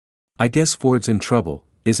 "I guess Ford's in trouble,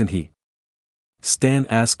 isn't he?" Stan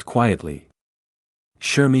asked quietly.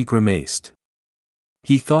 Shermie grimaced.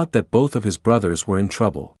 He thought that both of his brothers were in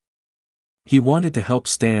trouble. He wanted to help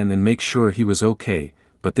Stan and make sure he was okay,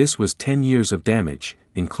 but this was 10 years of damage,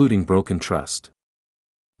 including broken trust.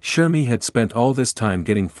 Shermie had spent all this time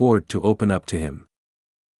getting Ford to open up to him.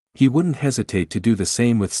 He wouldn't hesitate to do the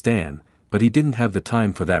same with Stan, but he didn't have the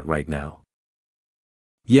time for that right now.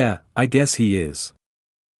 "Yeah, I guess he is,"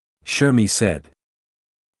 Shermie said.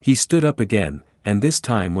 He stood up again, and this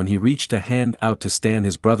time when he reached a hand out to Stan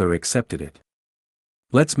his brother accepted it.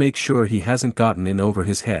 "Let's make sure he hasn't gotten in over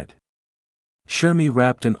his head." Shermie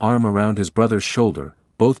wrapped an arm around his brother's shoulder,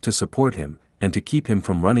 both to support him, and to keep him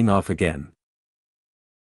from running off again.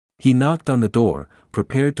 He knocked on the door,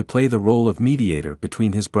 prepared to play the role of mediator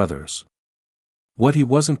between his brothers. What he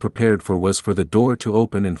wasn't prepared for was for the door to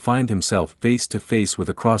open and find himself face to face with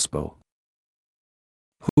a crossbow.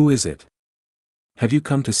 "Who is it? Have you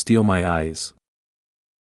come to steal my eyes?"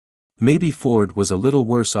 Maybe Ford was a little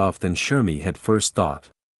worse off than Shermie had first thought.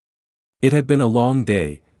 It had been a long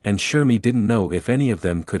day, and Shermie didn't know if any of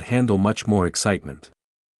them could handle much more excitement.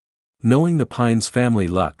 Knowing the Pines family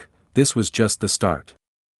luck, this was just the start.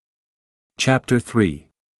 Chapter 3.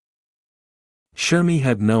 Shermie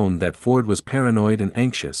had known that Ford was paranoid and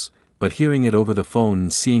anxious, but hearing it over the phone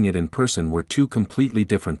and seeing it in person were two completely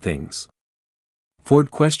different things. Ford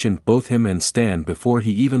questioned both him and Stan before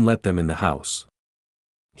he even let them in the house.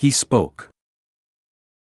 He spoke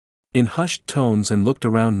in hushed tones and looked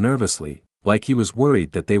around nervously, like he was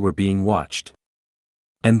worried that they were being watched.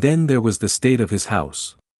 And then there was the state of his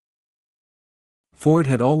house. Ford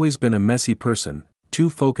had always been a messy person,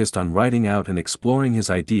 too focused on writing out and exploring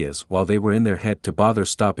his ideas while they were in their head to bother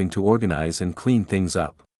stopping to organize and clean things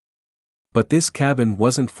up. But this cabin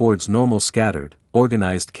wasn't Ford's normal scattered,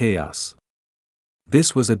 organized chaos.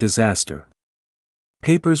 This was a disaster.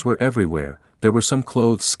 Papers were everywhere, there were some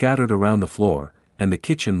clothes scattered around the floor, and the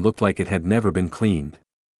kitchen looked like it had never been cleaned.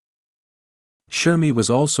 Shermie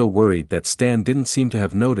was also worried that Stan didn't seem to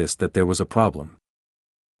have noticed that there was a problem.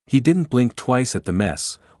 He didn't blink twice at the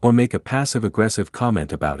mess, or make a passive-aggressive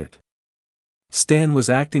comment about it. Stan was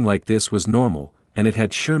acting like this was normal, and it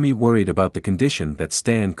had Shermie worried about the condition that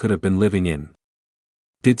Stan could have been living in.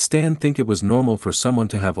 Did Stan think it was normal for someone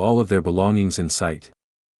to have all of their belongings in sight?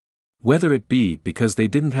 Whether it be because they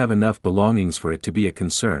didn't have enough belongings for it to be a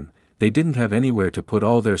concern, they didn't have anywhere to put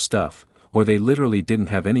all their stuff, or they literally didn't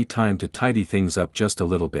have any time to tidy things up just a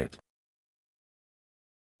little bit.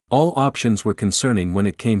 All options were concerning when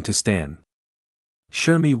it came to Stan.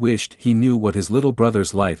 Shermie wished he knew what his little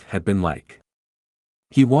brother's life had been like.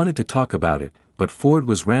 He wanted to talk about it, but Ford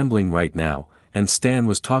was rambling right now, and Stan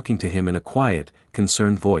was talking to him in a quiet,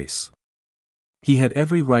 concerned voice. He had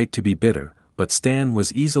every right to be bitter, but Stan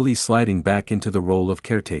was easily sliding back into the role of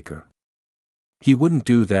caretaker. He wouldn't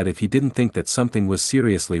do that if he didn't think that something was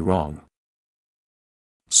seriously wrong.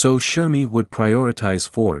 So Shermie would prioritize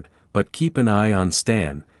Ford, but keep an eye on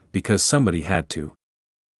Stan, because somebody had to.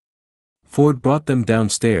 Ford brought them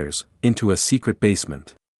downstairs, into a secret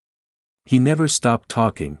basement. He never stopped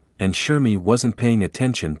talking, and Shermie wasn't paying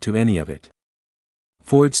attention to any of it.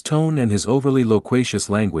 Ford's tone and his overly loquacious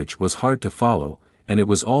language was hard to follow, and it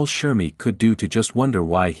was all Shermie could do to just wonder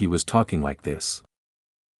why he was talking like this.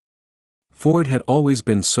 Ford had always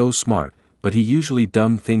been so smart, but he usually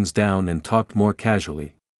dumbed things down and talked more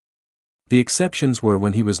casually. The exceptions were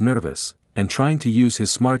when he was nervous, and trying to use his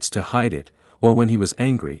smarts to hide it, or when he was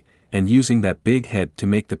angry, and using that big head to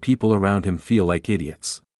make the people around him feel like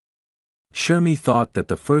idiots. Shermie thought that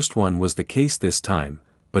the first one was the case this time,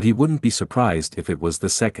 but he wouldn't be surprised if it was the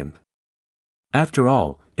second. After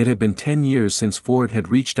all, it had been 10 years since Ford had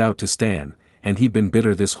reached out to Stan, and he'd been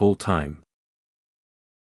bitter this whole time.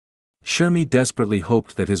 Shermie desperately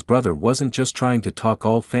hoped that his brother wasn't just trying to talk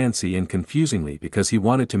all fancy and confusingly because he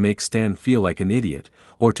wanted to make Stan feel like an idiot,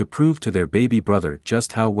 or to prove to their baby brother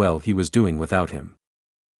just how well he was doing without him.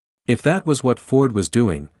 If that was what Ford was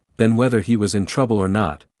doing, then whether he was in trouble or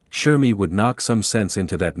not, Shermie would knock some sense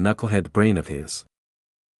into that knucklehead brain of his.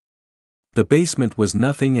 The basement was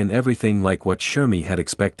nothing and everything like what Shermie had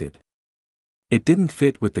expected. It didn't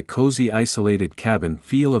fit with the cozy isolated cabin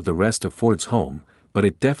feel of the rest of Ford's home, but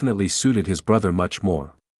it definitely suited his brother much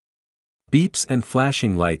more. Beeps and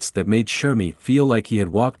flashing lights that made Shermie feel like he had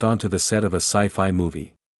walked onto the set of a sci-fi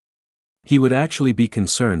movie. He would actually be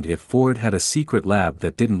concerned if Ford had a secret lab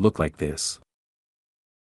that didn't look like this.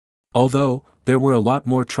 Although, there were a lot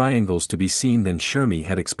more triangles to be seen than Shermie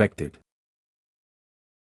had expected.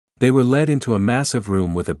 They were led into a massive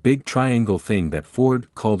room with a big triangle thing that Ford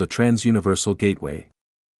called a transuniversal gateway.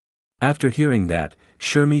 After hearing that,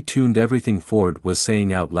 Shermie tuned everything Ford was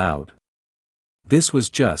saying out loud. This was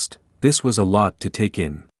a lot to take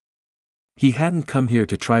in. He hadn't come here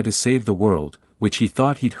to try to save the world, which he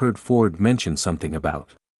thought he'd heard Ford mention something about.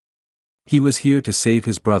 He was here to save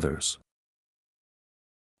his brothers.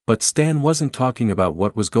 But Stan wasn't talking about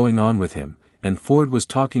what was going on with him, and Ford was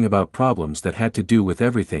talking about problems that had to do with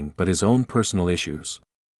everything but his own personal issues.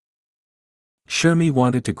 Shermie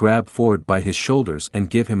wanted to grab Ford by his shoulders and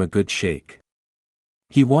give him a good shake.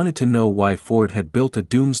 He wanted to know why Ford had built a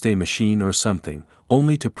doomsday machine or something,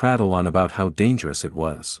 only to prattle on about how dangerous it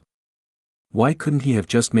was. Why couldn't he have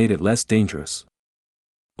just made it less dangerous?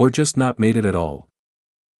 Or just not made it at all?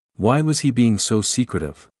 Why was he being so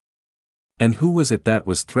secretive? And who was it that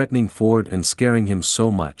was threatening Ford and scaring him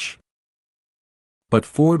so much? But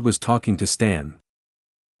Ford was talking to Stan.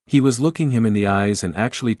 He was looking him in the eyes and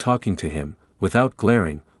actually talking to him, without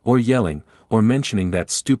glaring, or yelling, or mentioning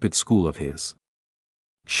that stupid school of his.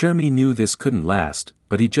 Shermie knew this couldn't last,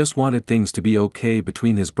 but he just wanted things to be okay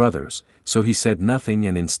between his brothers, so he said nothing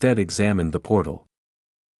and instead examined the portal.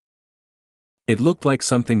 It looked like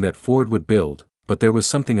something that Ford would build, but there was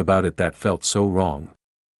something about it that felt so wrong.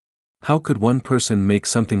 How could one person make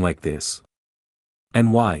something like this?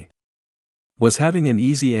 And why? Was having an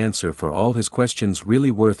easy answer for all his questions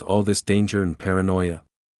really worth all this danger and paranoia?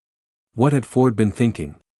 What had Ford been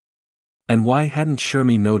thinking? And why hadn't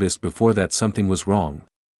Shermie noticed before that something was wrong?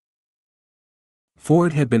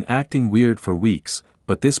 Ford had been acting weird for weeks,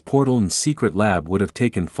 but this portal and secret lab would have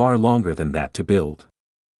taken far longer than that to build.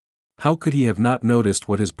 How could he have not noticed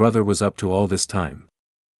what his brother was up to all this time?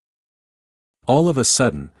 All of a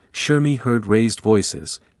sudden, Shermie heard raised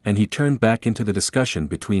voices, and he turned back into the discussion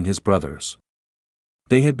between his brothers.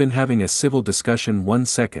 They had been having a civil discussion 1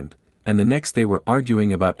 second, and the next they were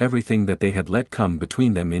arguing about everything that they had let come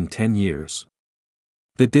between them in 10 years.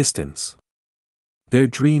 The distance. Their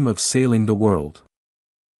dream of sailing the world.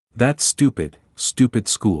 That stupid, stupid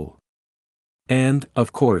school. And,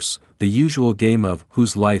 of course, the usual game of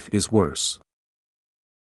whose life is worse.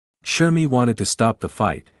 Shermie wanted to stop the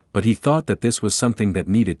fight, but he thought that this was something that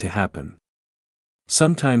needed to happen.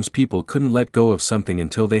 Sometimes people couldn't let go of something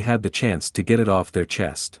until they had the chance to get it off their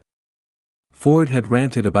chest. Ford had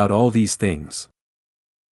ranted about all these things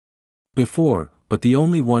before, but the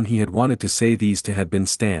only one he had wanted to say these to had been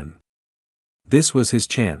Stan. This was his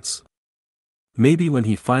chance. Maybe when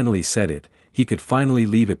he finally said it, he could finally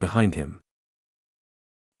leave it behind him.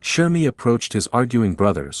 Shermie approached his arguing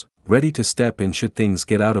brothers, ready to step in should things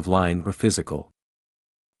get out of line or physical.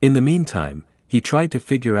 In the meantime, he tried to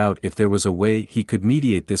figure out if there was a way he could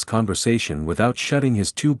mediate this conversation without shutting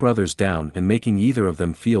his two brothers down and making either of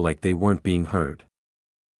them feel like they weren't being heard.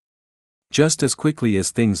 Just as quickly as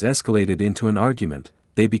things escalated into an argument,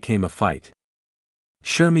 they became a fight.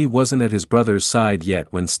 Shermie wasn't at his brother's side yet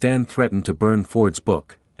when Stan threatened to burn Ford's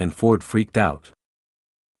book, and Ford freaked out.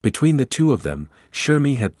 Between the two of them,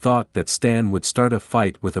 Shermie had thought that Stan would start a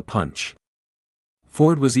fight with a punch.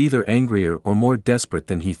 Ford was either angrier or more desperate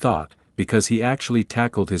than he thought, because he actually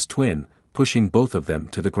tackled his twin, pushing both of them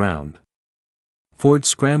to the ground. Ford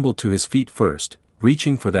scrambled to his feet first,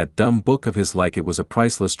 reaching for that dumb book of his like it was a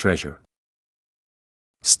priceless treasure.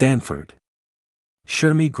 Stanford.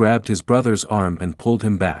 Shermie grabbed his brother's arm and pulled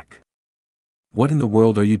him back. What in the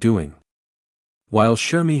world are you doing? While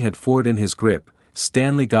Shermie had Ford in his grip,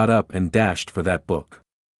 Stanley got up and dashed for that book.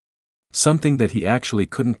 Something that he actually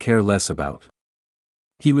couldn't care less about.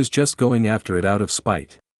 He was just going after it out of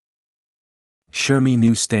spite. Shermie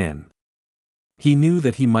knew Stan. He knew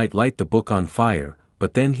that he might light the book on fire,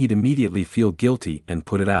 but then he'd immediately feel guilty and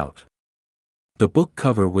put it out. The book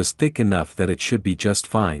cover was thick enough that it should be just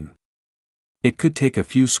fine. It could take a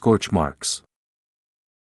few scorch marks.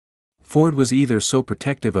 Ford was either so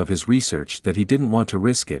protective of his research that he didn't want to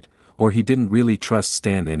risk it, or he didn't really trust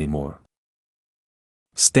Stan anymore.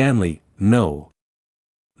 Stanley, no.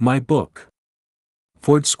 My book.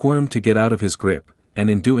 Ford squirmed to get out of his grip, and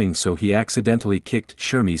in doing so he accidentally kicked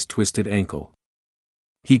Shermie's twisted ankle.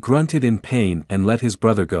 He grunted in pain and let his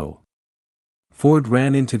brother go. Ford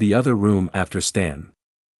ran into the other room after Stan.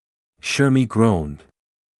 Shermie groaned.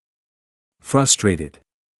 Frustrated.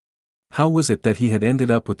 How was it that he had ended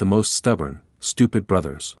up with the most stubborn, stupid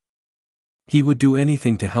brothers? He would do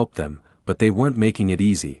anything to help them, but they weren't making it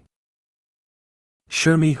easy.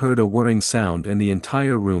 Shermie heard a whirring sound and the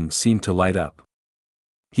entire room seemed to light up.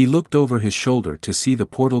 He looked over his shoulder to see the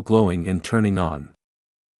portal glowing and turning on.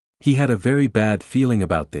 He had a very bad feeling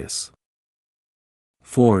about this.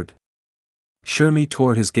 Ford. Shermie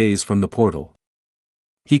tore his gaze from the portal.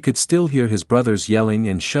 He could still hear his brothers yelling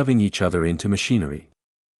and shoving each other into machinery.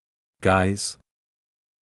 Guys.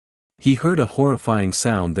 He heard a horrifying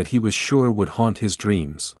sound that he was sure would haunt his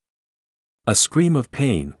dreams. A scream of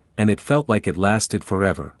pain, and it felt like it lasted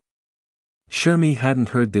forever. Shermie hadn't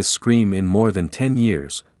heard this scream in more than 10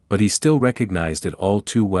 years, but he still recognized it all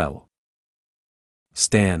too well.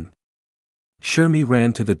 Stan. Shermie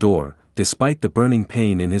ran to the door, despite the burning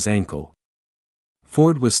pain in his ankle.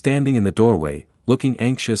 Ford was standing in the doorway, looking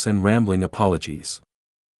anxious and rambling apologies.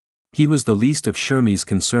 He was the least of Shermie's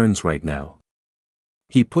concerns right now.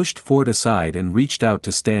 He pushed Ford aside and reached out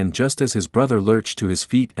to Stan just as his brother lurched to his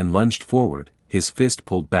feet and lunged forward, his fist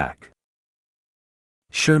pulled back.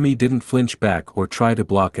 Shermie didn't flinch back or try to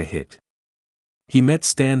block a hit. He met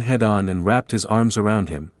Stan head-on and wrapped his arms around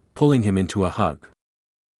him, pulling him into a hug.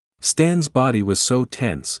 Stan's body was so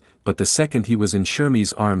tense, but the second he was in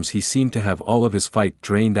Shermie's arms he seemed to have all of his fight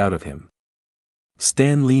drained out of him.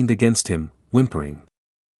 Stan leaned against him, whimpering.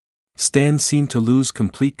 Stan seemed to lose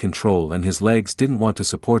complete control and his legs didn't want to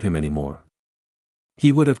support him anymore.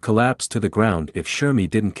 He would have collapsed to the ground if Shermie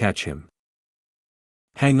didn't catch him.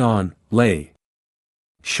 Hang on, Lay.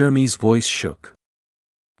 Shermie's voice shook.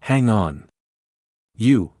 Hang on.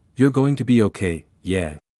 You're going to be okay,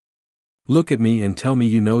 yeah. Look at me and tell me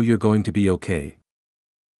you know you're going to be okay.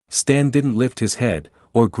 Stan didn't lift his head,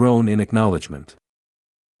 or groan in acknowledgement.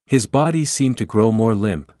 His body seemed to grow more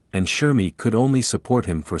limp, and Shermie could only support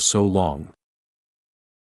him for so long.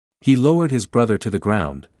 He lowered his brother to the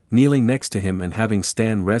ground, kneeling next to him and having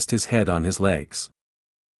Stan rest his head on his legs.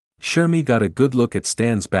 Shermie got a good look at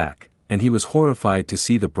Stan's back, and he was horrified to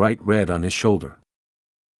see the bright red on his shoulder.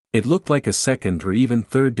 It looked like a second or even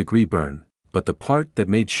third-degree burn, but the part that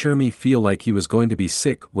made Shermie feel like he was going to be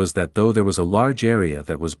sick was that though there was a large area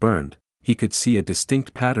that was burned, he could see a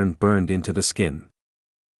distinct pattern burned into the skin.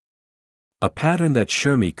 A pattern that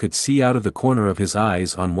Shermie could see out of the corner of his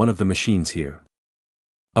eyes on one of the machines here.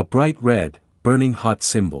 A bright red, burning hot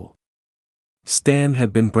symbol. Stan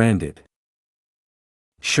had been branded.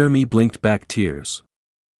 Shermie blinked back tears.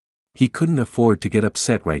 He couldn't afford to get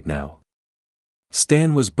upset right now.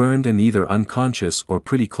 Stan was burned and either unconscious or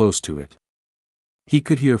pretty close to it. He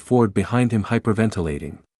could hear Ford behind him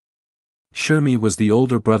hyperventilating. Shermie was the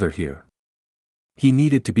older brother here. He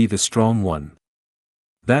needed to be the strong one.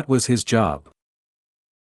 That was his job.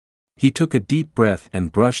 He took a deep breath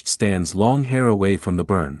and brushed Stan's long hair away from the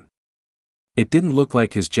burn. It didn't look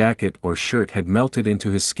like his jacket or shirt had melted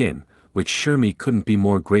into his skin, which Shermie couldn't be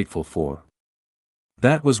more grateful for.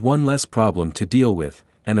 That was one less problem to deal with,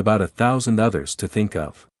 and about 1,000 others to think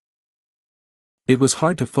of. It was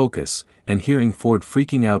hard to focus, and hearing Ford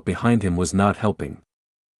freaking out behind him was not helping.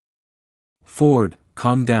 "Ford,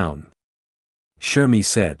 calm down," Shermie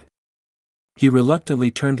said. He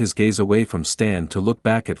reluctantly turned his gaze away from Stan to look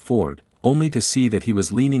back at Ford, only to see that he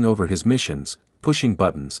was leaning over his missions, pushing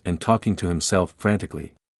buttons and talking to himself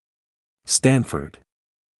frantically. "Stanford.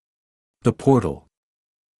 The portal.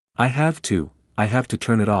 I have to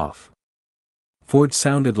turn it off." Ford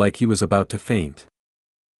sounded like he was about to faint.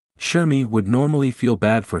 Shermie would normally feel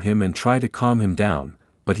bad for him and try to calm him down,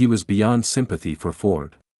 but he was beyond sympathy for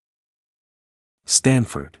Ford.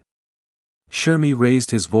 "Stanford." Shermie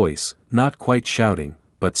raised his voice, not quite shouting,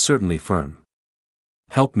 but certainly firm.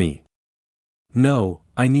 "Help me." "No,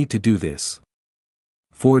 I need to do this,"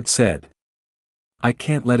 Ford said. "I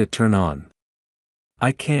can't let it turn on.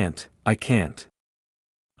 I can't.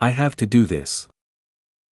 I have to do this."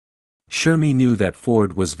 Shermie knew that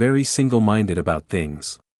Ford was very single-minded about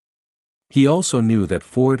things. He also knew that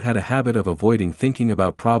Ford had a habit of avoiding thinking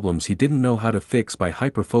about problems he didn't know how to fix by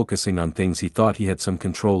hyper-focusing on things he thought he had some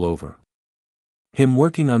control over. Him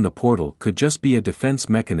working on the portal could just be a defense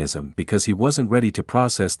mechanism because he wasn't ready to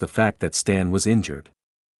process the fact that Stan was injured.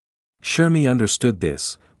 Shermie understood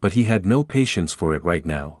this, but he had no patience for it right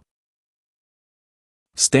now.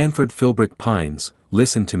 "Stanford Philbrick Pines,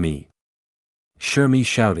 listen to me," Shermie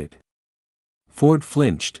shouted. Ford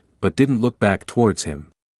flinched, but didn't look back towards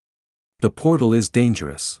him. "The portal is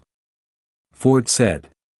dangerous," Ford said.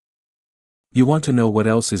 "You want to know what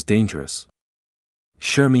else is dangerous?"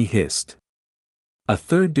 Shermie hissed. "A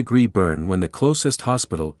third-degree burn when the closest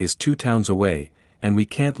hospital is 2 towns away, and we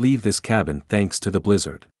can't leave this cabin thanks to the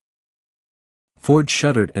blizzard." Ford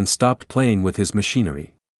shuddered and stopped playing with his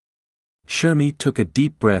machinery. Shermie took a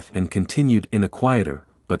deep breath and continued in a quieter,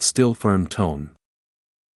 but still firm tone.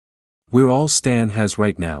 "We're all Stan has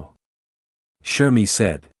right now," Shermie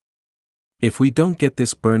said. "If we don't get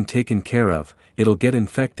this burn taken care of, it'll get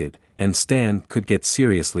infected, and Stan could get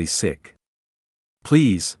seriously sick.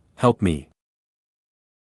 Please, help me."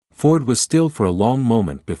 Ford was still for a long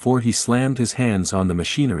moment before he slammed his hands on the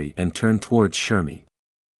machinery and turned towards Shermie.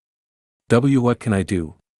 What can I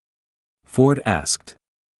do?" Ford asked.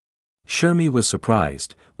 Shermie was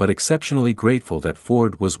surprised, but exceptionally grateful that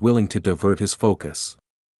Ford was willing to divert his focus.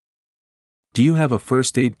 "Do you have a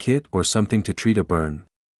first aid kit or something to treat a burn?"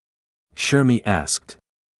 Shermie asked.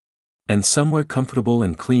 "And somewhere comfortable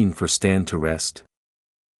and clean for Stan to rest?"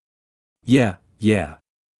 Yeah.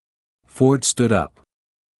 Ford stood up.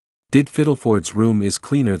 "Did Fiddleford's room is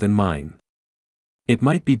cleaner than mine. It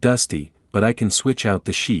might be dusty, but I can switch out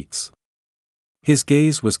the sheets." His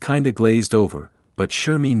gaze was kinda glazed over, but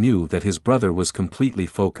Shermie knew that his brother was completely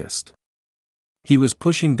focused. He was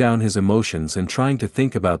pushing down his emotions and trying to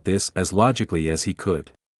think about this as logically as he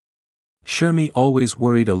could. Shermie always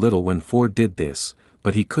worried a little when Ford did this,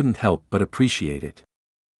 but he couldn't help but appreciate it.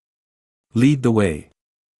 "Lead the way."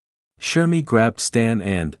 Shermie grabbed Stan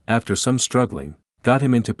and, after some struggling, got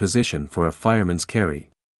him into position for a fireman's carry.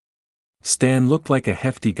 Stan looked like a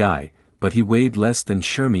hefty guy, but he weighed less than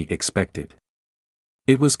Shermie expected.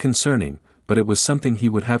 It was concerning, but it was something he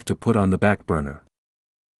would have to put on the back burner.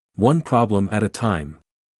 One problem at a time.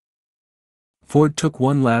 Ford took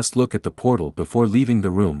one last look at the portal before leaving the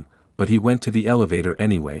room, but he went to the elevator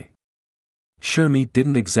anyway. Shermie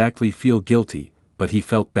didn't exactly feel guilty, but he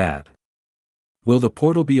felt bad. "Will the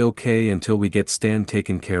portal be okay until we get Stan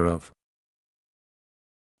taken care of?"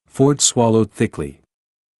 Ford swallowed thickly.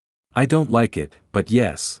 "I don't like it, but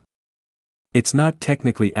yes. It's not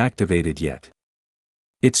technically activated yet.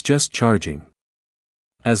 It's just charging.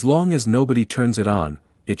 As long as nobody turns it on,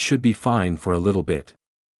 it should be fine for a little bit."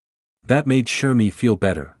 That made Shermie feel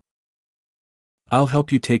better. "I'll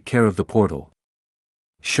help you take care of the portal,"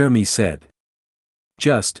 Shermie said.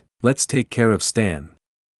 Let's take care of Stan.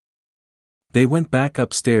 They went back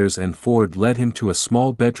upstairs and Ford led him to a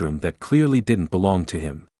small bedroom that clearly didn't belong to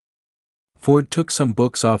him. Ford took some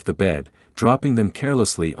books off the bed, dropping them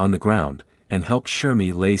carelessly on the ground, and helped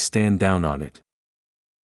Shermie lay Stan down on it.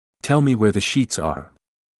 "Tell me where the sheets are,"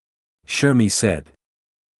 Shermie said.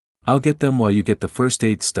 "I'll get them while you get the first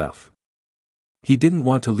aid stuff." He didn't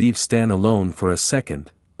want to leave Stan alone for a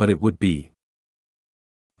second, but it would be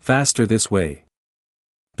faster this way.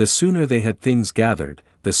 The sooner they had things gathered,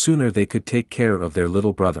 the sooner they could take care of their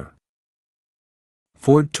little brother.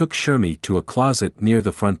 Ford took Shermie to a closet near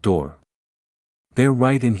the front door. "They're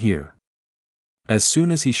right in here." As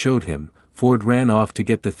soon as he showed him, Ford ran off to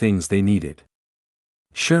get the things they needed.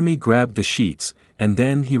 Shermie grabbed the sheets, and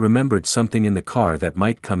then he remembered something in the car that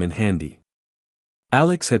might come in handy.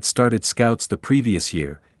 Alex had started Scouts the previous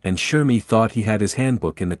year, and Shermie thought he had his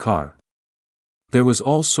handbook in the car. There was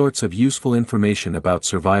all sorts of useful information about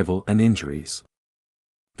survival and injuries.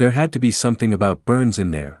 There had to be something about burns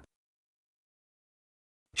in there.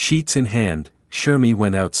 Sheets in hand, Shermie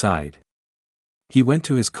went outside. He went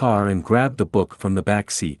to his car and grabbed the book from the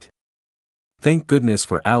back seat. Thank goodness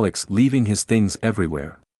for Alex leaving his things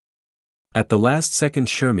everywhere. At the last second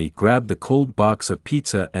Shermie grabbed the cold box of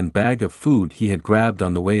pizza and bag of food he had grabbed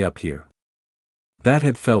on the way up here. That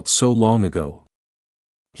had felt so long ago.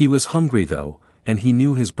 He was hungry though, and he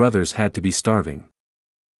knew his brothers had to be starving.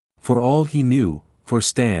 For all he knew, for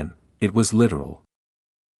Stan, it was literal.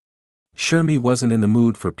 Shermie wasn't in the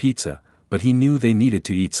mood for pizza, but he knew they needed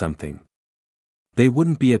to eat something. They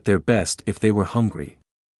wouldn't be at their best if they were hungry.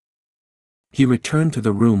 He returned to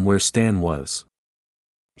the room where Stan was.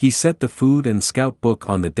 He set the food and Scout book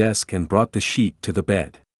on the desk and brought the sheet to the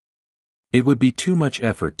bed. It would be too much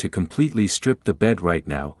effort to completely strip the bed right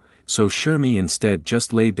now, so Shermie instead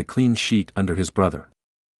just laid the clean sheet under his brother.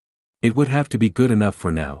 It would have to be good enough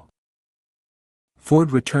for now.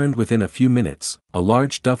 Ford returned within a few minutes, a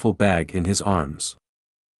large duffel bag in his arms.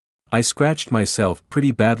 "I scratched myself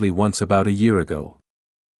pretty badly once about a year ago.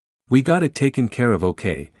 We got it taken care of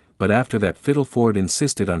okay, but after that fiddle Ford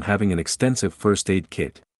insisted on having an extensive first aid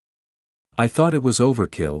kit. I thought it was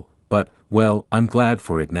overkill, but, well, I'm glad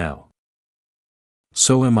for it now."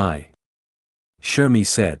 "So am I," Shermie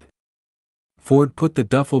said. Ford put the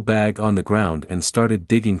duffel bag on the ground and started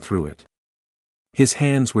digging through it. His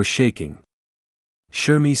hands were shaking.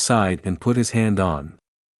 Shermie sighed and put his hand on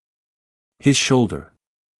his shoulder.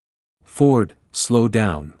 "Ford, slow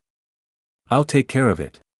down. I'll take care of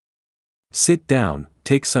it. Sit down,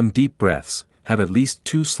 take some deep breaths, have at least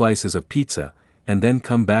 2 slices of pizza, and then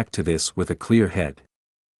come back to this with a clear head."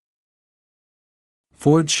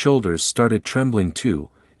 Ford's shoulders started trembling too,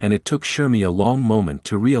 and it took Shermie a long moment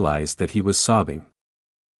to realize that he was sobbing.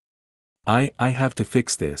 I have to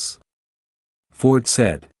fix this," Ford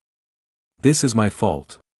said. "This is my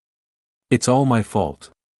fault. It's all my fault.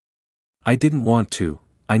 I didn't want to,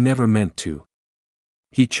 I never meant to."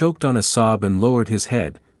 He choked on a sob and lowered his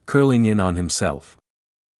head, curling in on himself.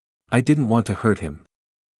 "I didn't want to hurt him.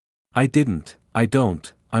 I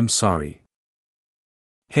don't, I'm sorry."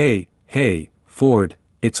 Hey, Ford,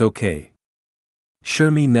 it's okay."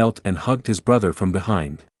 Shermie knelt and hugged his brother from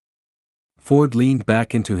behind. Ford leaned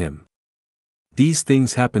back into him. These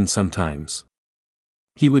things happen sometimes.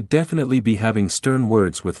 He would definitely be having stern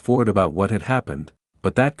words with Ford about what had happened,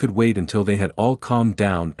 but that could wait until they had all calmed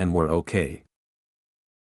down and were okay.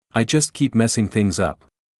 "I just keep messing things up,"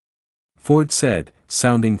 Ford said,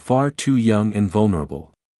 sounding far too young and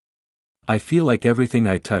vulnerable. "I feel like everything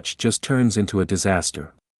I touch just turns into a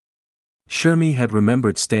disaster." Shermie had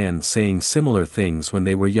remembered Stan saying similar things when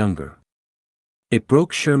they were younger. It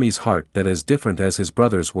broke Shermie's heart that as different as his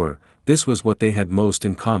brothers were, this was what they had most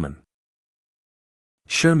in common.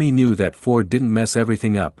 Shermie knew that Ford didn't mess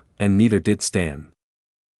everything up, and neither did Stan.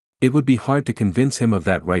 It would be hard to convince him of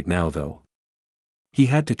that right now though. He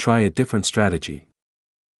had to try a different strategy.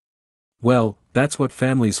 "Well, that's what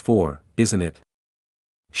family's for, isn't it?"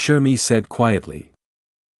 Shermie said quietly.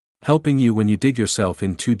 "Helping you when you dig yourself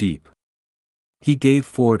in too deep." He gave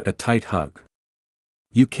Ford a tight hug.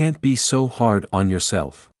 "You can't be so hard on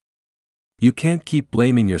yourself. You can't keep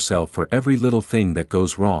blaming yourself for every little thing that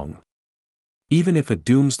goes wrong. Even if a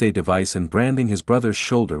doomsday device and branding his brother's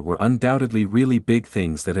shoulder were undoubtedly really big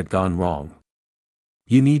things that had gone wrong.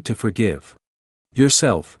 You need to forgive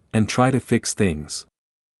yourself, and try to fix things.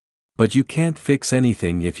 But you can't fix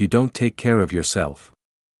anything if you don't take care of yourself."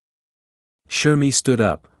 Shermie stood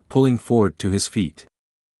up, pulling Ford to his feet.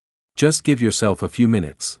 "Just give yourself a few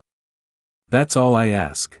minutes. That's all I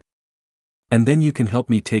ask. And then you can help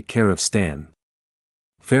me take care of Stan."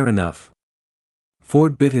 "Fair enough."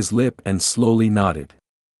 Ford bit his lip and slowly nodded.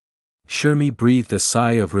 Shermie breathed a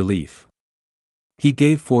sigh of relief. He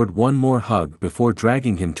gave Ford one more hug before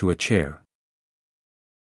dragging him to a chair.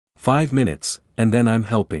 5 minutes, and then I'm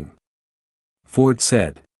helping, Ford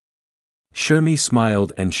said. Shermie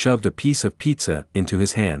smiled and shoved a piece of pizza into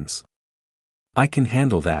his hands. I can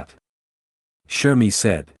handle that, Shermie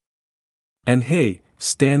said. And hey,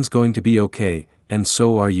 Stan's going to be okay, and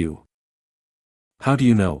so are you. How do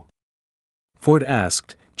you know? Ford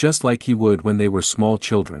asked, just like he would when they were small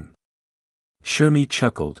children. Shermie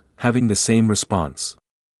chuckled, having the same response.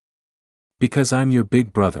 Because I'm your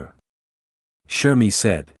big brother, Shermie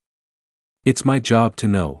said. It's my job to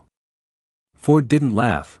know. Ford didn't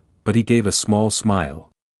laugh, but he gave a small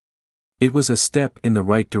smile. It was a step in the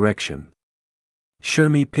right direction.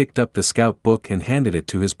 Shermie picked up the scout book and handed it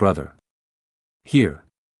to his brother. Here.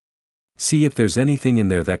 See if there's anything in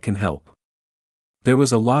there that can help. There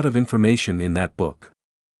was a lot of information in that book.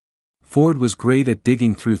 Ford was great at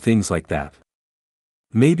digging through things like that.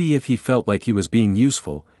 Maybe if he felt like he was being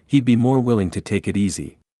useful, he'd be more willing to take it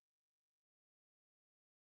easy.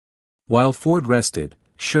 While Ford rested,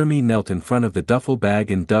 Shermie knelt in front of the duffel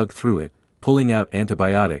bag and dug through it, pulling out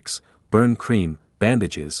antibiotics, burn cream,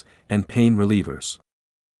 bandages, and pain relievers.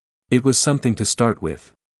 It was something to start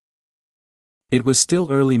with. It was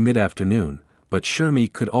still early mid-afternoon, but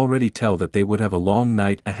Shermie could already tell that they would have a long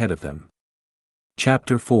night ahead of them.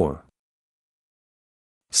 Chapter 4.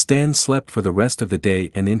 Stan slept for the rest of the day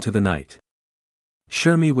and into the night.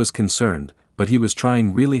 Shermie was concerned, but he was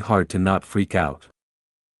trying really hard to not freak out.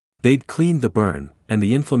 They'd cleaned the burn, and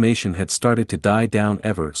the inflammation had started to die down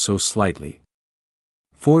ever so slightly.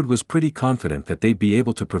 Ford was pretty confident that they'd be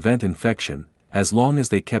able to prevent infection, as long as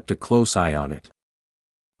they kept a close eye on it.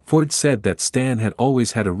 Ford said that Stan had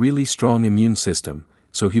always had a really strong immune system,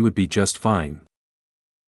 so he would be just fine.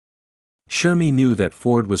 Shermie knew that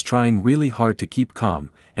Ford was trying really hard to keep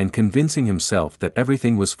calm, and convincing himself that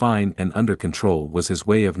everything was fine and under control was his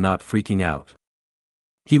way of not freaking out.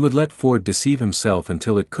 He would let Ford deceive himself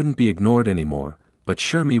until it couldn't be ignored anymore, but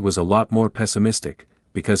Shermie was a lot more pessimistic,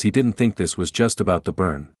 because he didn't think this was just about the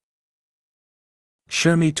burn.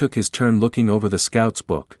 Shermie took his turn looking over the scout's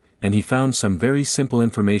book, and he found some very simple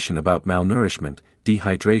information about malnourishment,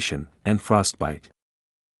 dehydration, and frostbite.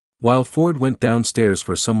 While Ford went downstairs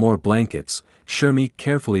for some more blankets, Shermie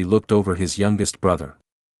carefully looked over his youngest brother.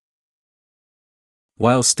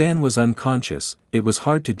 While Stan was unconscious, it was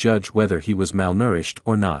hard to judge whether he was malnourished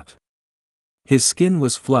or not. His skin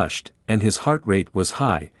was flushed, and his heart rate was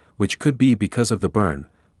high, which could be because of the burn,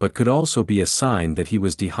 but could also be a sign that he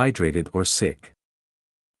was dehydrated or sick.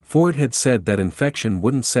 Ford had said that infection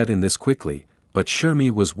wouldn't set in this quickly, but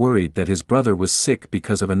Shermie was worried that his brother was sick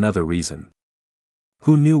because of another reason.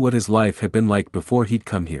 Who knew what his life had been like before he'd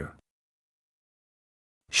come here?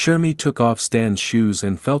 Shermie took off Stan's shoes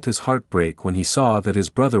and felt his heart break when he saw that his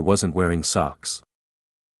brother wasn't wearing socks.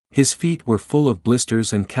 His feet were full of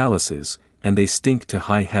blisters and calluses, and they stink to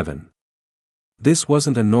high heaven. This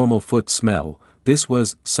wasn't a normal foot smell, this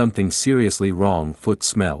was something seriously wrong foot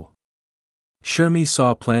smell. Shermie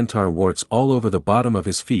saw plantar warts all over the bottom of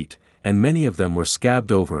his feet, and many of them were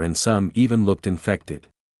scabbed over and some even looked infected.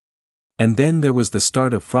 And then there was the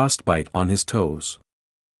start of frostbite on his toes.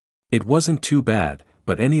 It wasn't too bad,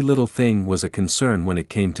 but any little thing was a concern when it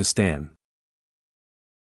came to Stan.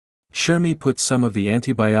 Shermie put some of the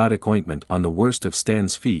antibiotic ointment on the worst of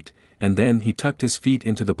Stan's feet, and then he tucked his feet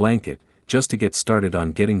into the blanket, just to get started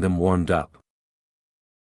on getting them warmed up.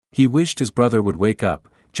 He wished his brother would wake up,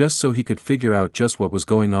 just so he could figure out just what was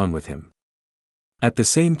going on with him. At the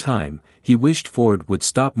same time, he wished Ford would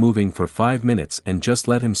stop moving for 5 minutes and just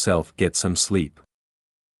let himself get some sleep.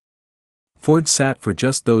 Ford sat for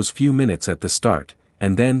just those few minutes at the start,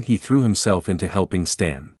 and then he threw himself into helping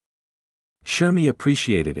Stan. Shermie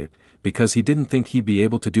appreciated it, because he didn't think he'd be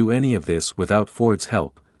able to do any of this without Ford's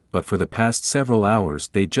help, but for the past several hours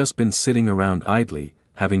they'd just been sitting around idly,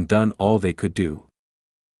 having done all they could do.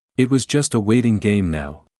 It was just a waiting game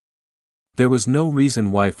now. There was no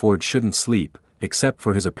reason why Ford shouldn't sleep, except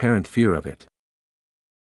for his apparent fear of it.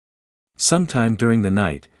 Sometime during the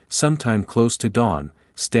night, sometime close to dawn,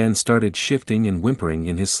 Stan started shifting and whimpering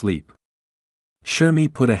in his sleep.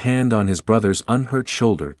 Shermie put a hand on his brother's unhurt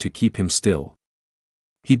shoulder to keep him still.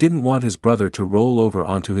 He didn't want his brother to roll over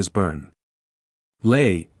onto his burn.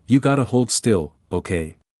 "Lay, you gotta hold still,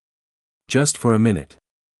 okay? Just for a minute."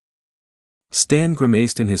 Stan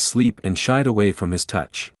grimaced in his sleep and shied away from his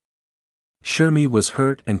touch. Shermie was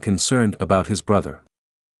hurt and concerned about his brother.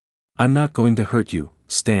 "I'm not going to hurt you,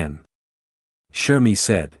 Stan," Shermie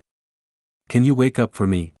said. "Can you wake up for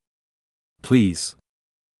me? Please?"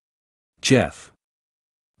 "Jeff,"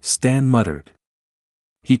 Stan muttered.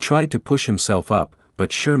 He tried to push himself up,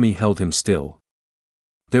 but Shermie held him still.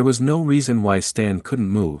 There was no reason why Stan couldn't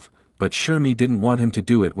move, but Shermie didn't want him to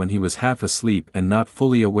do it when he was half asleep and not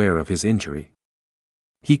fully aware of his injury.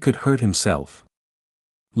 He could hurt himself.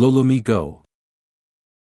 "Let me go."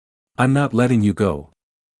 "I'm not letting you go,"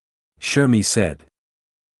 Shermie said.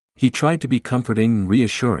 He tried to be comforting and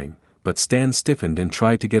reassuring, but Stan stiffened and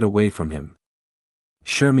tried to get away from him.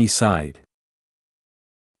 Shermie sighed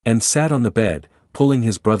and sat on the bed, pulling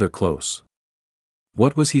his brother close.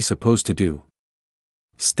 What was he supposed to do?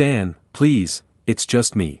 "Stan, please, it's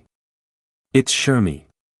just me. It's Shermie."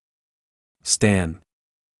 "Stan."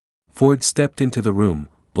 Ford stepped into the room,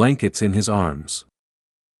 blankets in his arms.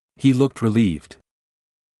 He looked relieved.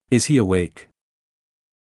 "Is he awake?"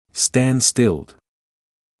 Stan stilled.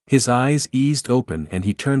 His eyes eased open and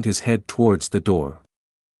he turned his head towards the door.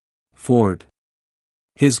 "Ford."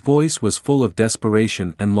 His voice was full of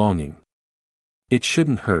desperation and longing. It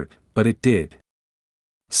shouldn't hurt, but it did.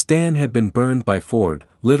 Stan had been burned by Ford,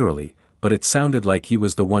 literally, but it sounded like he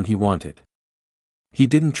was the one he wanted. He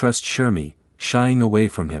didn't trust Shermie, shying away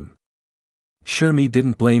from him. Shermie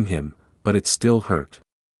didn't blame him, but it still hurt.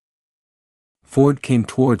 Ford came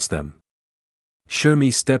towards them.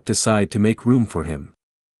 Shermie stepped aside to make room for him.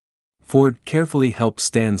 Ford carefully helped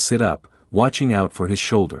Stan sit up, watching out for his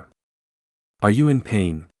shoulder. "Are you in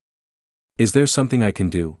pain? Is there something I can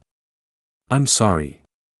do?" "I'm sorry.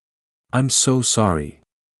 I'm so sorry."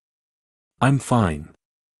 "I'm fine,"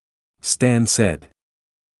 Stan said.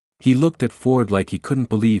 He looked at Ford like he couldn't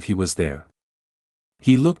believe he was there.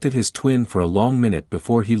 He looked at his twin for a long minute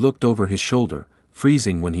before he looked over his shoulder,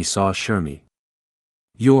 freezing when he saw Shermie.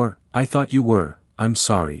 I thought you were, I'm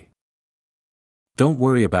sorry." "Don't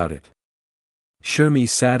worry about it." Shermie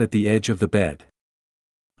sat at the edge of the bed.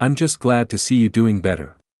 "I'm just glad to see you doing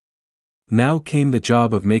better." Now came the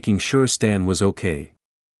job of making sure Stan was okay.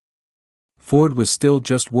 Ford was still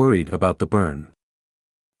just worried about the burn.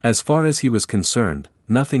 As far as he was concerned,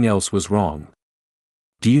 nothing else was wrong.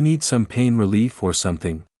 "Do you need some pain relief or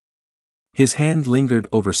something?" His hand lingered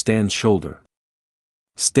over Stan's shoulder.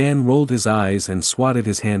 Stan rolled his eyes and swatted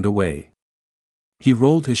his hand away. He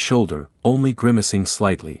rolled his shoulder, only grimacing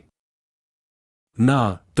slightly.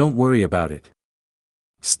 "Nah, don't worry about it,"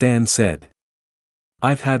 Stan said.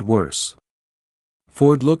 "I've had worse."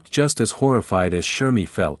 Ford looked just as horrified as Shermie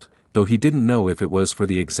felt, though he didn't know if it was for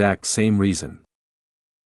the exact same reason.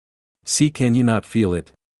 "See, can you not feel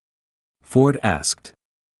it?" Ford asked.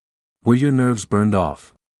 "Were your nerves burned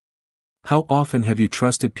off? How often have you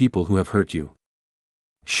trusted people who have hurt you?"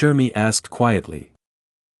 Shermie asked quietly.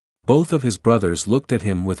 Both of his brothers looked at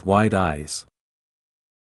him with wide eyes.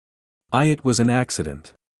 "It was an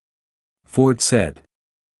accident," Ford said.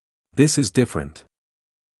 "This is different,"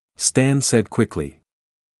 Stan said quickly.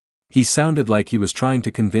 He sounded like he was trying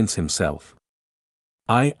to convince himself.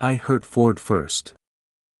 I hurt Ford first.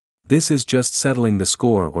 This is just settling the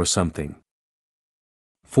score or something."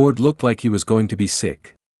 Ford looked like he was going to be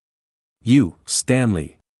sick. "You,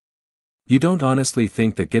 Stanley. You don't honestly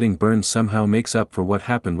think that getting burned somehow makes up for what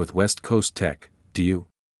happened with West Coast Tech, do you?"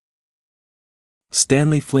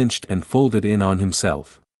 Stanley flinched and folded in on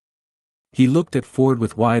himself. He looked at Ford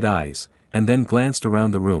with wide eyes, and then glanced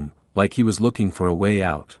around the room, like he was looking for a way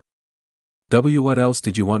out. What else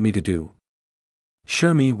did you want me to do?"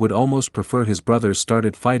 Shermie would almost prefer his brothers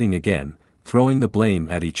started fighting again, throwing the blame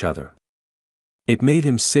at each other. It made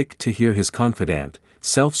him sick to hear his confidant,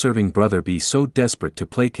 self-serving brother be so desperate to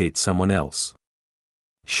placate someone else.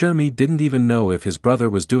 Shermie didn't even know if his brother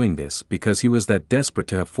was doing this because he was that desperate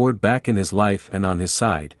to have Ford back in his life and on his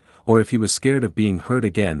side, or if he was scared of being hurt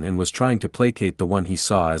again and was trying to placate the one he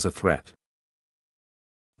saw as a threat.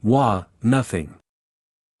 Nothing."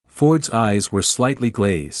 Ford's eyes were slightly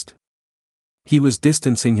glazed. He was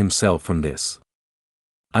distancing himself from this.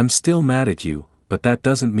 "I'm still mad at you, but that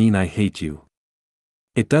doesn't mean I hate you.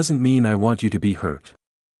 It doesn't mean I want you to be hurt.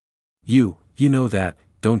 You know that,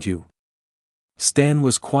 don't you?" Stan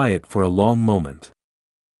was quiet for a long moment.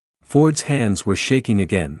 Ford's hands were shaking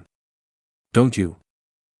again. "Don't you?"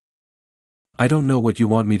 "I don't know what you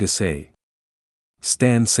want me to say,"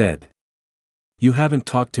 Stan said. "You haven't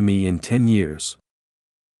talked to me in 10 years.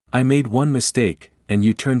 I made one mistake, and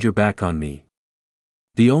you turned your back on me.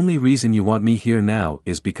 The only reason you want me here now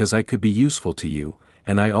is because I could be useful to you,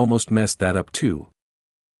 and I almost messed that up too."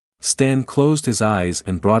 Stan closed his eyes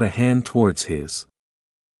and brought a hand towards his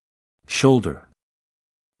shoulder.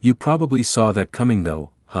 "You probably saw that coming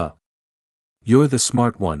though, huh? You're the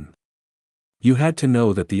smart one. You had to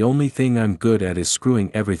know that the only thing I'm good at is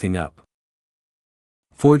screwing everything up."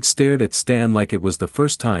 Ford stared at Stan like it was the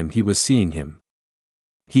first time he was seeing him.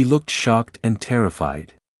 He looked shocked and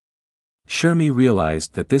terrified. Shermie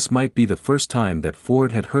realized that this might be the first time that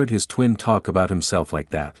Ford had heard his twin talk about himself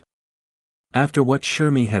like that. After what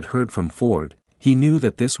Shermie had heard from Ford, he knew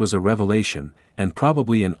that this was a revelation, and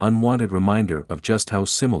probably an unwanted reminder of just how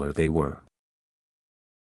similar they were.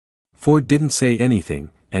 Ford didn't say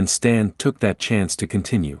anything, and Stan took that chance to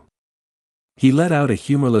continue. He let out a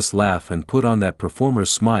humorless laugh and put on that performer's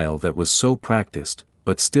smile that was so practiced,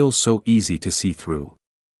 but still so easy to see through.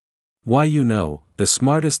 Why, the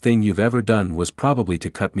smartest thing you've ever done was probably to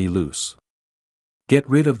cut me loose. Get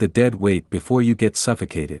rid of the dead weight before you get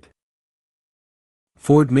suffocated.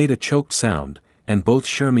 Ford made a choked sound, and both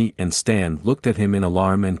Shermie and Stan looked at him in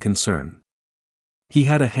alarm and concern. He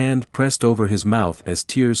had a hand pressed over his mouth as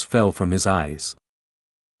tears fell from his eyes.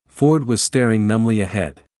 Ford was staring numbly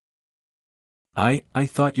ahead. I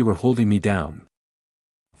thought you were holding me down.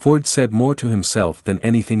 Ford said more to himself than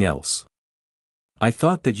anything else. I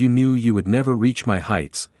thought that you knew you would never reach my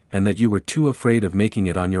heights, and that you were too afraid of making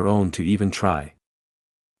it on your own to even try.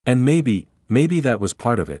 And maybe that was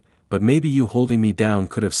part of it, but maybe you holding me down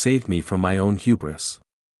could have saved me from my own hubris.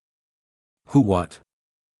 Who what?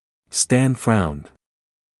 Stan frowned.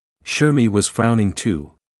 Shermie was frowning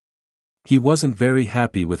too. He wasn't very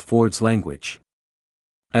happy with Ford's language.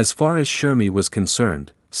 As far as Shermie was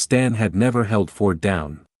concerned, Stan had never held Ford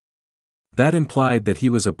down. That implied that he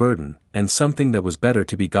was a burden, and something that was better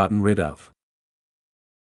to be gotten rid of.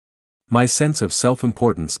 My sense of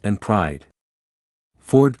self-importance and pride.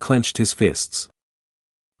 Ford clenched his fists.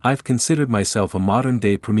 I've considered myself a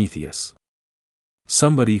modern-day Prometheus.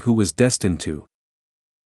 Somebody who was destined to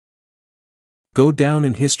go down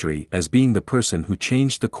in history as being the person who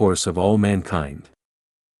changed the course of all mankind.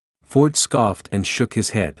 Ford scoffed and shook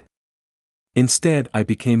his head. Instead, I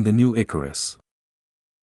became the new Icarus.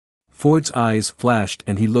 Ford's eyes flashed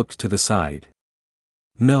and he looked to the side.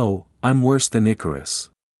 No, I'm worse than Icarus.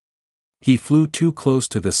 He flew too close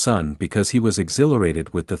to the sun because he was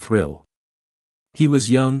exhilarated with the thrill. He was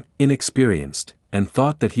young, inexperienced, and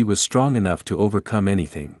thought that he was strong enough to overcome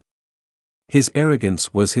anything. His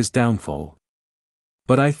arrogance was his downfall.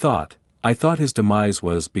 But I thought his demise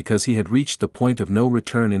was because he had reached the point of no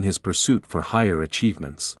return in his pursuit for higher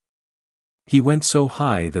achievements. He went so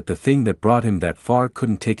high that the thing that brought him that far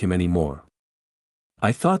couldn't take him anymore.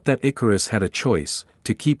 I thought that Icarus had a choice,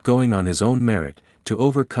 to keep going on his own merit, to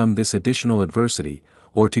overcome this additional adversity,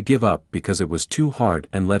 or to give up because it was too hard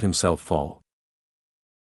and let himself fall.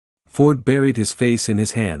 Ford buried his face in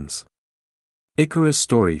his hands. Icarus'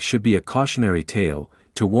 story should be a cautionary tale,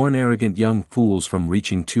 to warn arrogant young fools from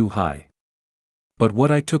reaching too high. But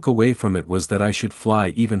what I took away from it was that I should fly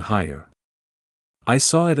even higher. I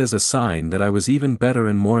saw it as a sign that I was even better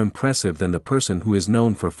and more impressive than the person who is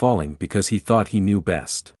known for falling because he thought he knew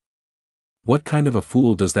best. What kind of a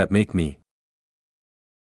fool does that make me?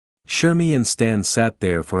 Shermie and Stan sat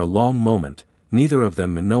there for a long moment, neither of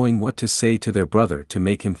them knowing what to say to their brother to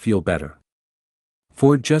make him feel better.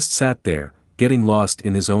 Ford just sat there, getting lost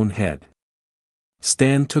in his own head.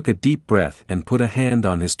 Stan took a deep breath and put a hand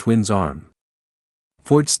on his twin's arm.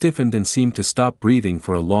 Ford stiffened and seemed to stop breathing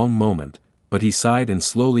for a long moment, but he sighed and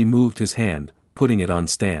slowly moved his hand, putting it on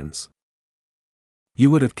Stan's.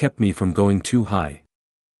 You would have kept me from going too high.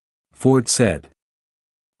 Ford said.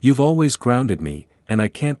 You've always grounded me, and I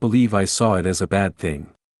can't believe I saw it as a bad thing.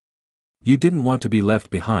 You didn't want to be left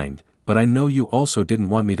behind, but I know you also didn't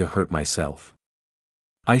want me to hurt myself.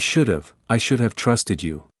 I should have trusted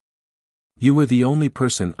you. You were the only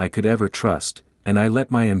person I could ever trust, and I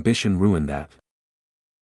let my ambition ruin that.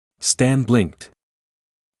 Stan blinked.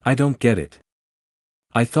 I don't get it.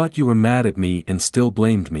 I thought you were mad at me and still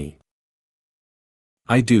blamed me.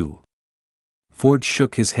 I do. Ford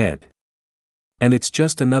shook his head. And it's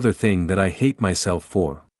just another thing that I hate myself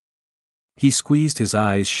for. He squeezed his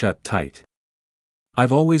eyes shut tight.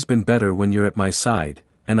 I've always been better when you're at my side,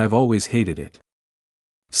 and I've always hated it.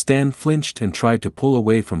 Stan flinched and tried to pull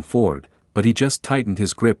away from Ford, but he just tightened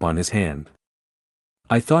his grip on his hand.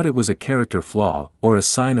 I thought it was a character flaw, or a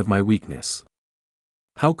sign of my weakness.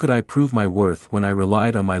 How could I prove my worth when I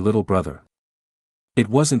relied on my little brother? It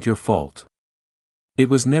wasn't your fault. It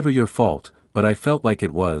was never your fault, but I felt like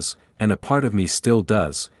it was, and a part of me still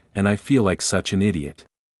does, and I feel like such an idiot.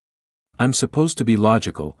 I'm supposed to be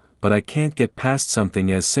logical, but I can't get past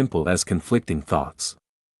something as simple as conflicting thoughts.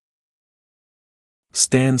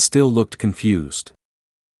 Stan still looked confused.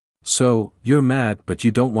 So, you're mad but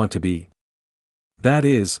you don't want to be? That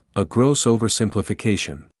is, a gross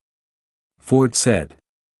oversimplification. Ford said.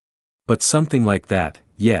 But something like that,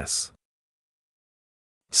 yes.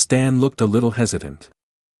 Stan looked a little hesitant.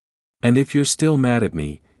 And if you're still mad at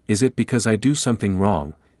me, is it because I do something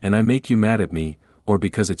wrong, and I make you mad at me, or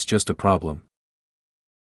because it's just a problem?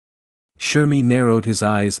 Shermie narrowed his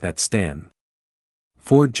eyes at Stan.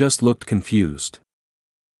 Ford just looked confused.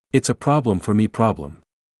 It's a problem for me problem.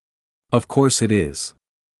 Of course it is.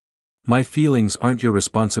 My feelings aren't your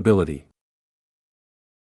responsibility.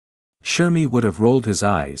 Shermie would have rolled his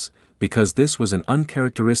eyes, because this was an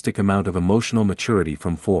uncharacteristic amount of emotional maturity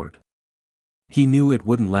from Ford. He knew it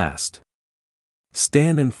wouldn't last.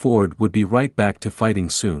 Stan and Ford would be right back to fighting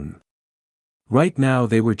soon. Right now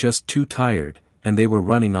they were just too tired, and they were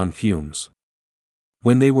running on fumes.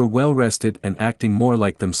 When they were well rested and acting more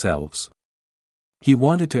like themselves. He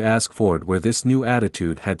wanted to ask Ford where this new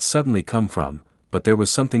attitude had suddenly come from, but there was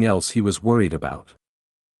something else he was worried about.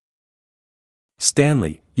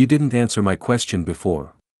 Stanley, you didn't answer my question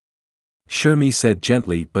before. Shermie said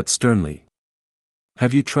gently but sternly.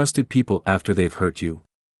 Have you trusted people after they've hurt you?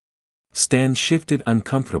 Stan shifted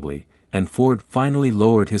uncomfortably, and Ford finally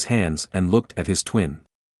lowered his hands and looked at his twin.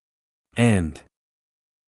 And?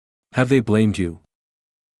 Have they blamed you?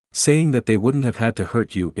 Saying that they wouldn't have had to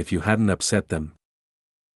hurt you if you hadn't upset them?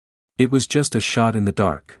 It was just a shot in the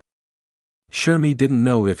dark. Shermie didn't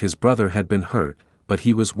know if his brother had been hurt, but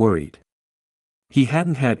he was worried. He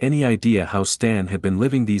hadn't had any idea how Stan had been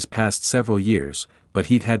living these past several years, but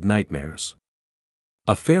he'd had nightmares.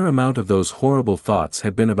 A fair amount of those horrible thoughts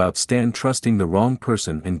had been about Stan trusting the wrong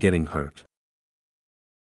person and getting hurt.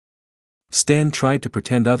 Stan tried to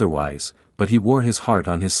pretend otherwise, but he wore his heart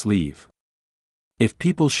on his sleeve. If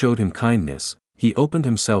people showed him kindness, he opened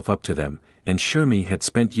himself up to them, and Shermie had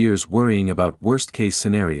spent years worrying about worst-case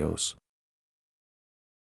scenarios.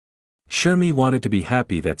 Shermie wanted to be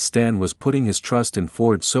happy that Stan was putting his trust in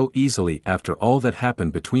Ford so easily after all that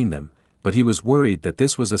happened between them, but he was worried that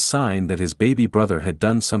this was a sign that his baby brother had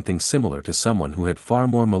done something similar to someone who had far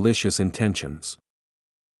more malicious intentions.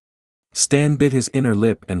 Stan bit his inner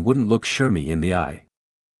lip and wouldn't look Shermie in the eye.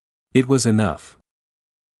 It was enough.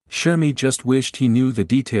 Shermie just wished he knew the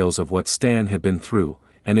details of what Stan had been through,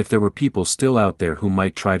 and if there were people still out there who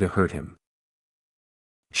might try to hurt him.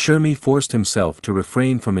 Shermie forced himself to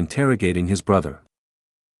refrain from interrogating his brother.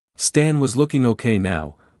 Stan was looking okay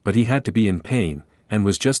now, but he had to be in pain, and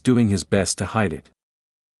was just doing his best to hide it.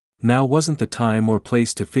 Now wasn't the time or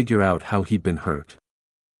place to figure out how he'd been hurt.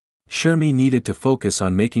 Shermie needed to focus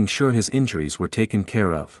on making sure his injuries were taken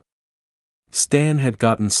care of. Stan had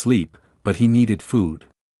gotten sleep, but he needed food.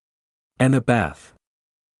 And a bath.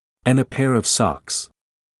 And a pair of socks.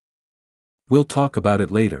 We'll talk about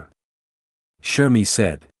it later, Shermie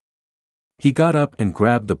said. He got up and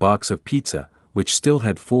grabbed the box of pizza, which still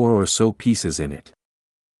had 4 or so pieces in it.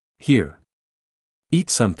 Here. Eat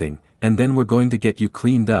something, and then we're going to get you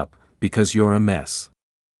cleaned up, because you're a mess.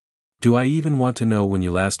 Do I even want to know when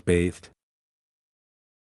you last bathed?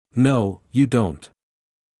 No, you don't.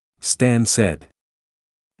 Stan said.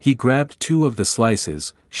 He grabbed 2 of the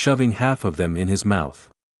slices, shoving half of them in his mouth.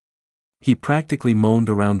 He practically moaned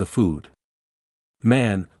around the food.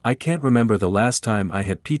 Man, I can't remember the last time I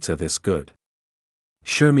had pizza this good.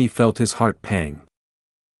 Shermie felt his heart pang.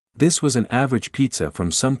 This was an average pizza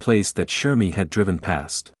from some place that Shermie had driven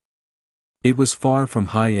past. It was far from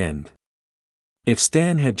high-end. If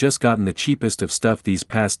Stan had just gotten the cheapest of stuff these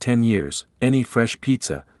past 10 years, any fresh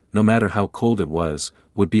pizza, no matter how cold it was,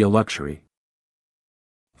 would be a luxury.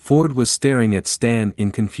 Ford was staring at Stan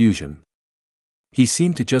in confusion. He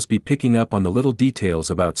seemed to just be picking up on the little details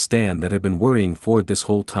about Stan that had been worrying Ford this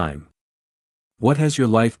whole time. What has your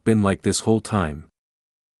life been like this whole time?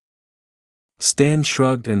 Stan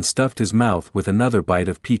shrugged and stuffed his mouth with another bite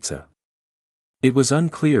of pizza. It was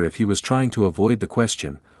unclear if he was trying to avoid the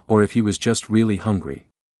question, or if he was just really hungry.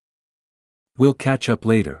 We'll catch up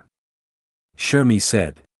later, Shermie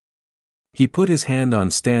said. He put his hand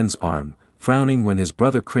on Stan's arm, frowning when his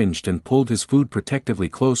brother cringed and pulled his food protectively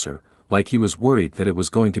closer, like he was worried that it was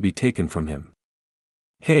going to be taken from him.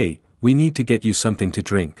 Hey, we need to get you something to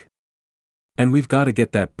drink. And we've got to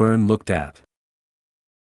get that burn looked at.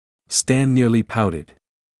 Stan nearly pouted.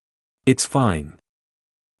 It's fine.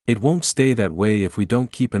 It won't stay that way if we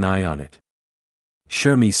don't keep an eye on it,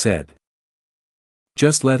 Shermie said.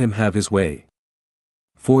 Just let him have his way,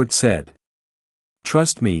 Ford said.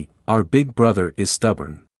 Trust me, our big brother is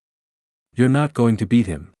stubborn. You're not going to beat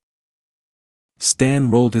him. Stan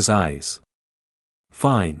rolled his eyes.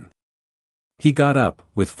 Fine. He got up,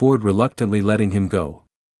 with Ford reluctantly letting him go.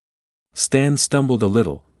 Stan stumbled a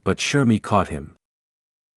little, but Shermie caught him.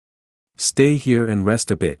 Stay here and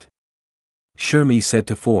rest a bit, Shermie said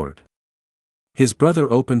to Ford. His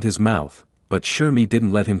brother opened his mouth, but Shermie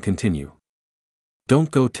didn't let him continue.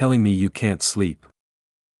 Don't go telling me you can't sleep.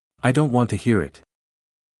 I don't want to hear it.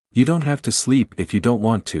 You don't have to sleep if you don't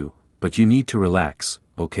want to, but you need to relax,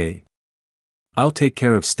 okay? I'll take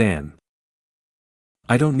care of Stan.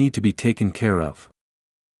 I don't need to be taken care of.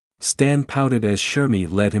 Stan pouted as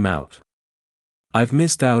Shermie led him out. I've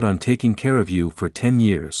missed out on taking care of you for 10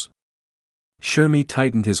 years. Shermie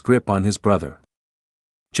tightened his grip on his brother.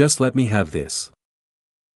 Just let me have this.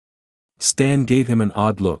 Stan gave him an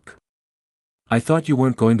odd look. I thought you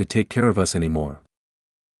weren't going to take care of us anymore.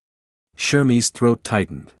 Shermie's throat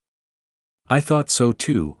tightened. I thought so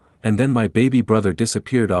too, and then my baby brother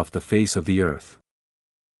disappeared off the face of the earth.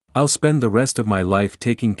 I'll spend the rest of my life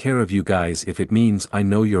taking care of you guys if it means I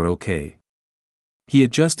know you're okay. He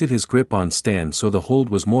adjusted his grip on Stan so the hold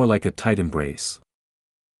was more like a tight embrace.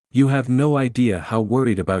 You have no idea how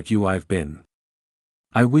worried about you I've been.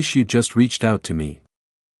 I wish you'd just reached out to me.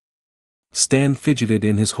 Stan fidgeted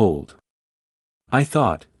in his hold. I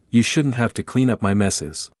thought, you shouldn't have to clean up my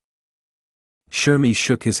messes. Shermie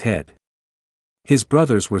shook his head. His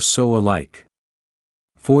brothers were so alike.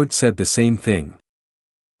 Ford said the same thing.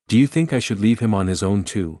 Do you think I should leave him on his own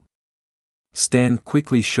too? Stan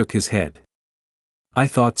quickly shook his head. I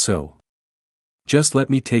thought so. Just let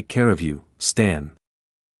me take care of you, Stan.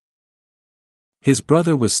 His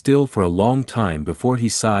brother was still for a long time before he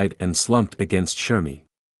sighed and slumped against Shermie.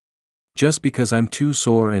 Just because I'm too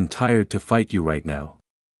sore and tired to fight you right now.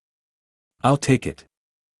 I'll take it.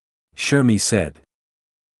 Shermie said.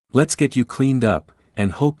 Let's get you cleaned up,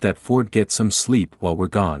 and hope that Ford gets some sleep while we're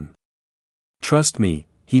gone. Trust me,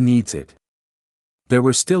 he needs it. There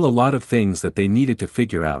were still a lot of things that they needed to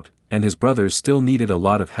figure out, and his brothers still needed a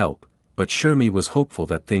lot of help, but Shermie was hopeful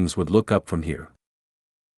that things would look up from here.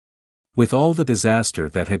 With all the disaster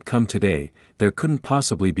that had come today, there couldn't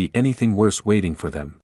possibly be anything worse waiting for them.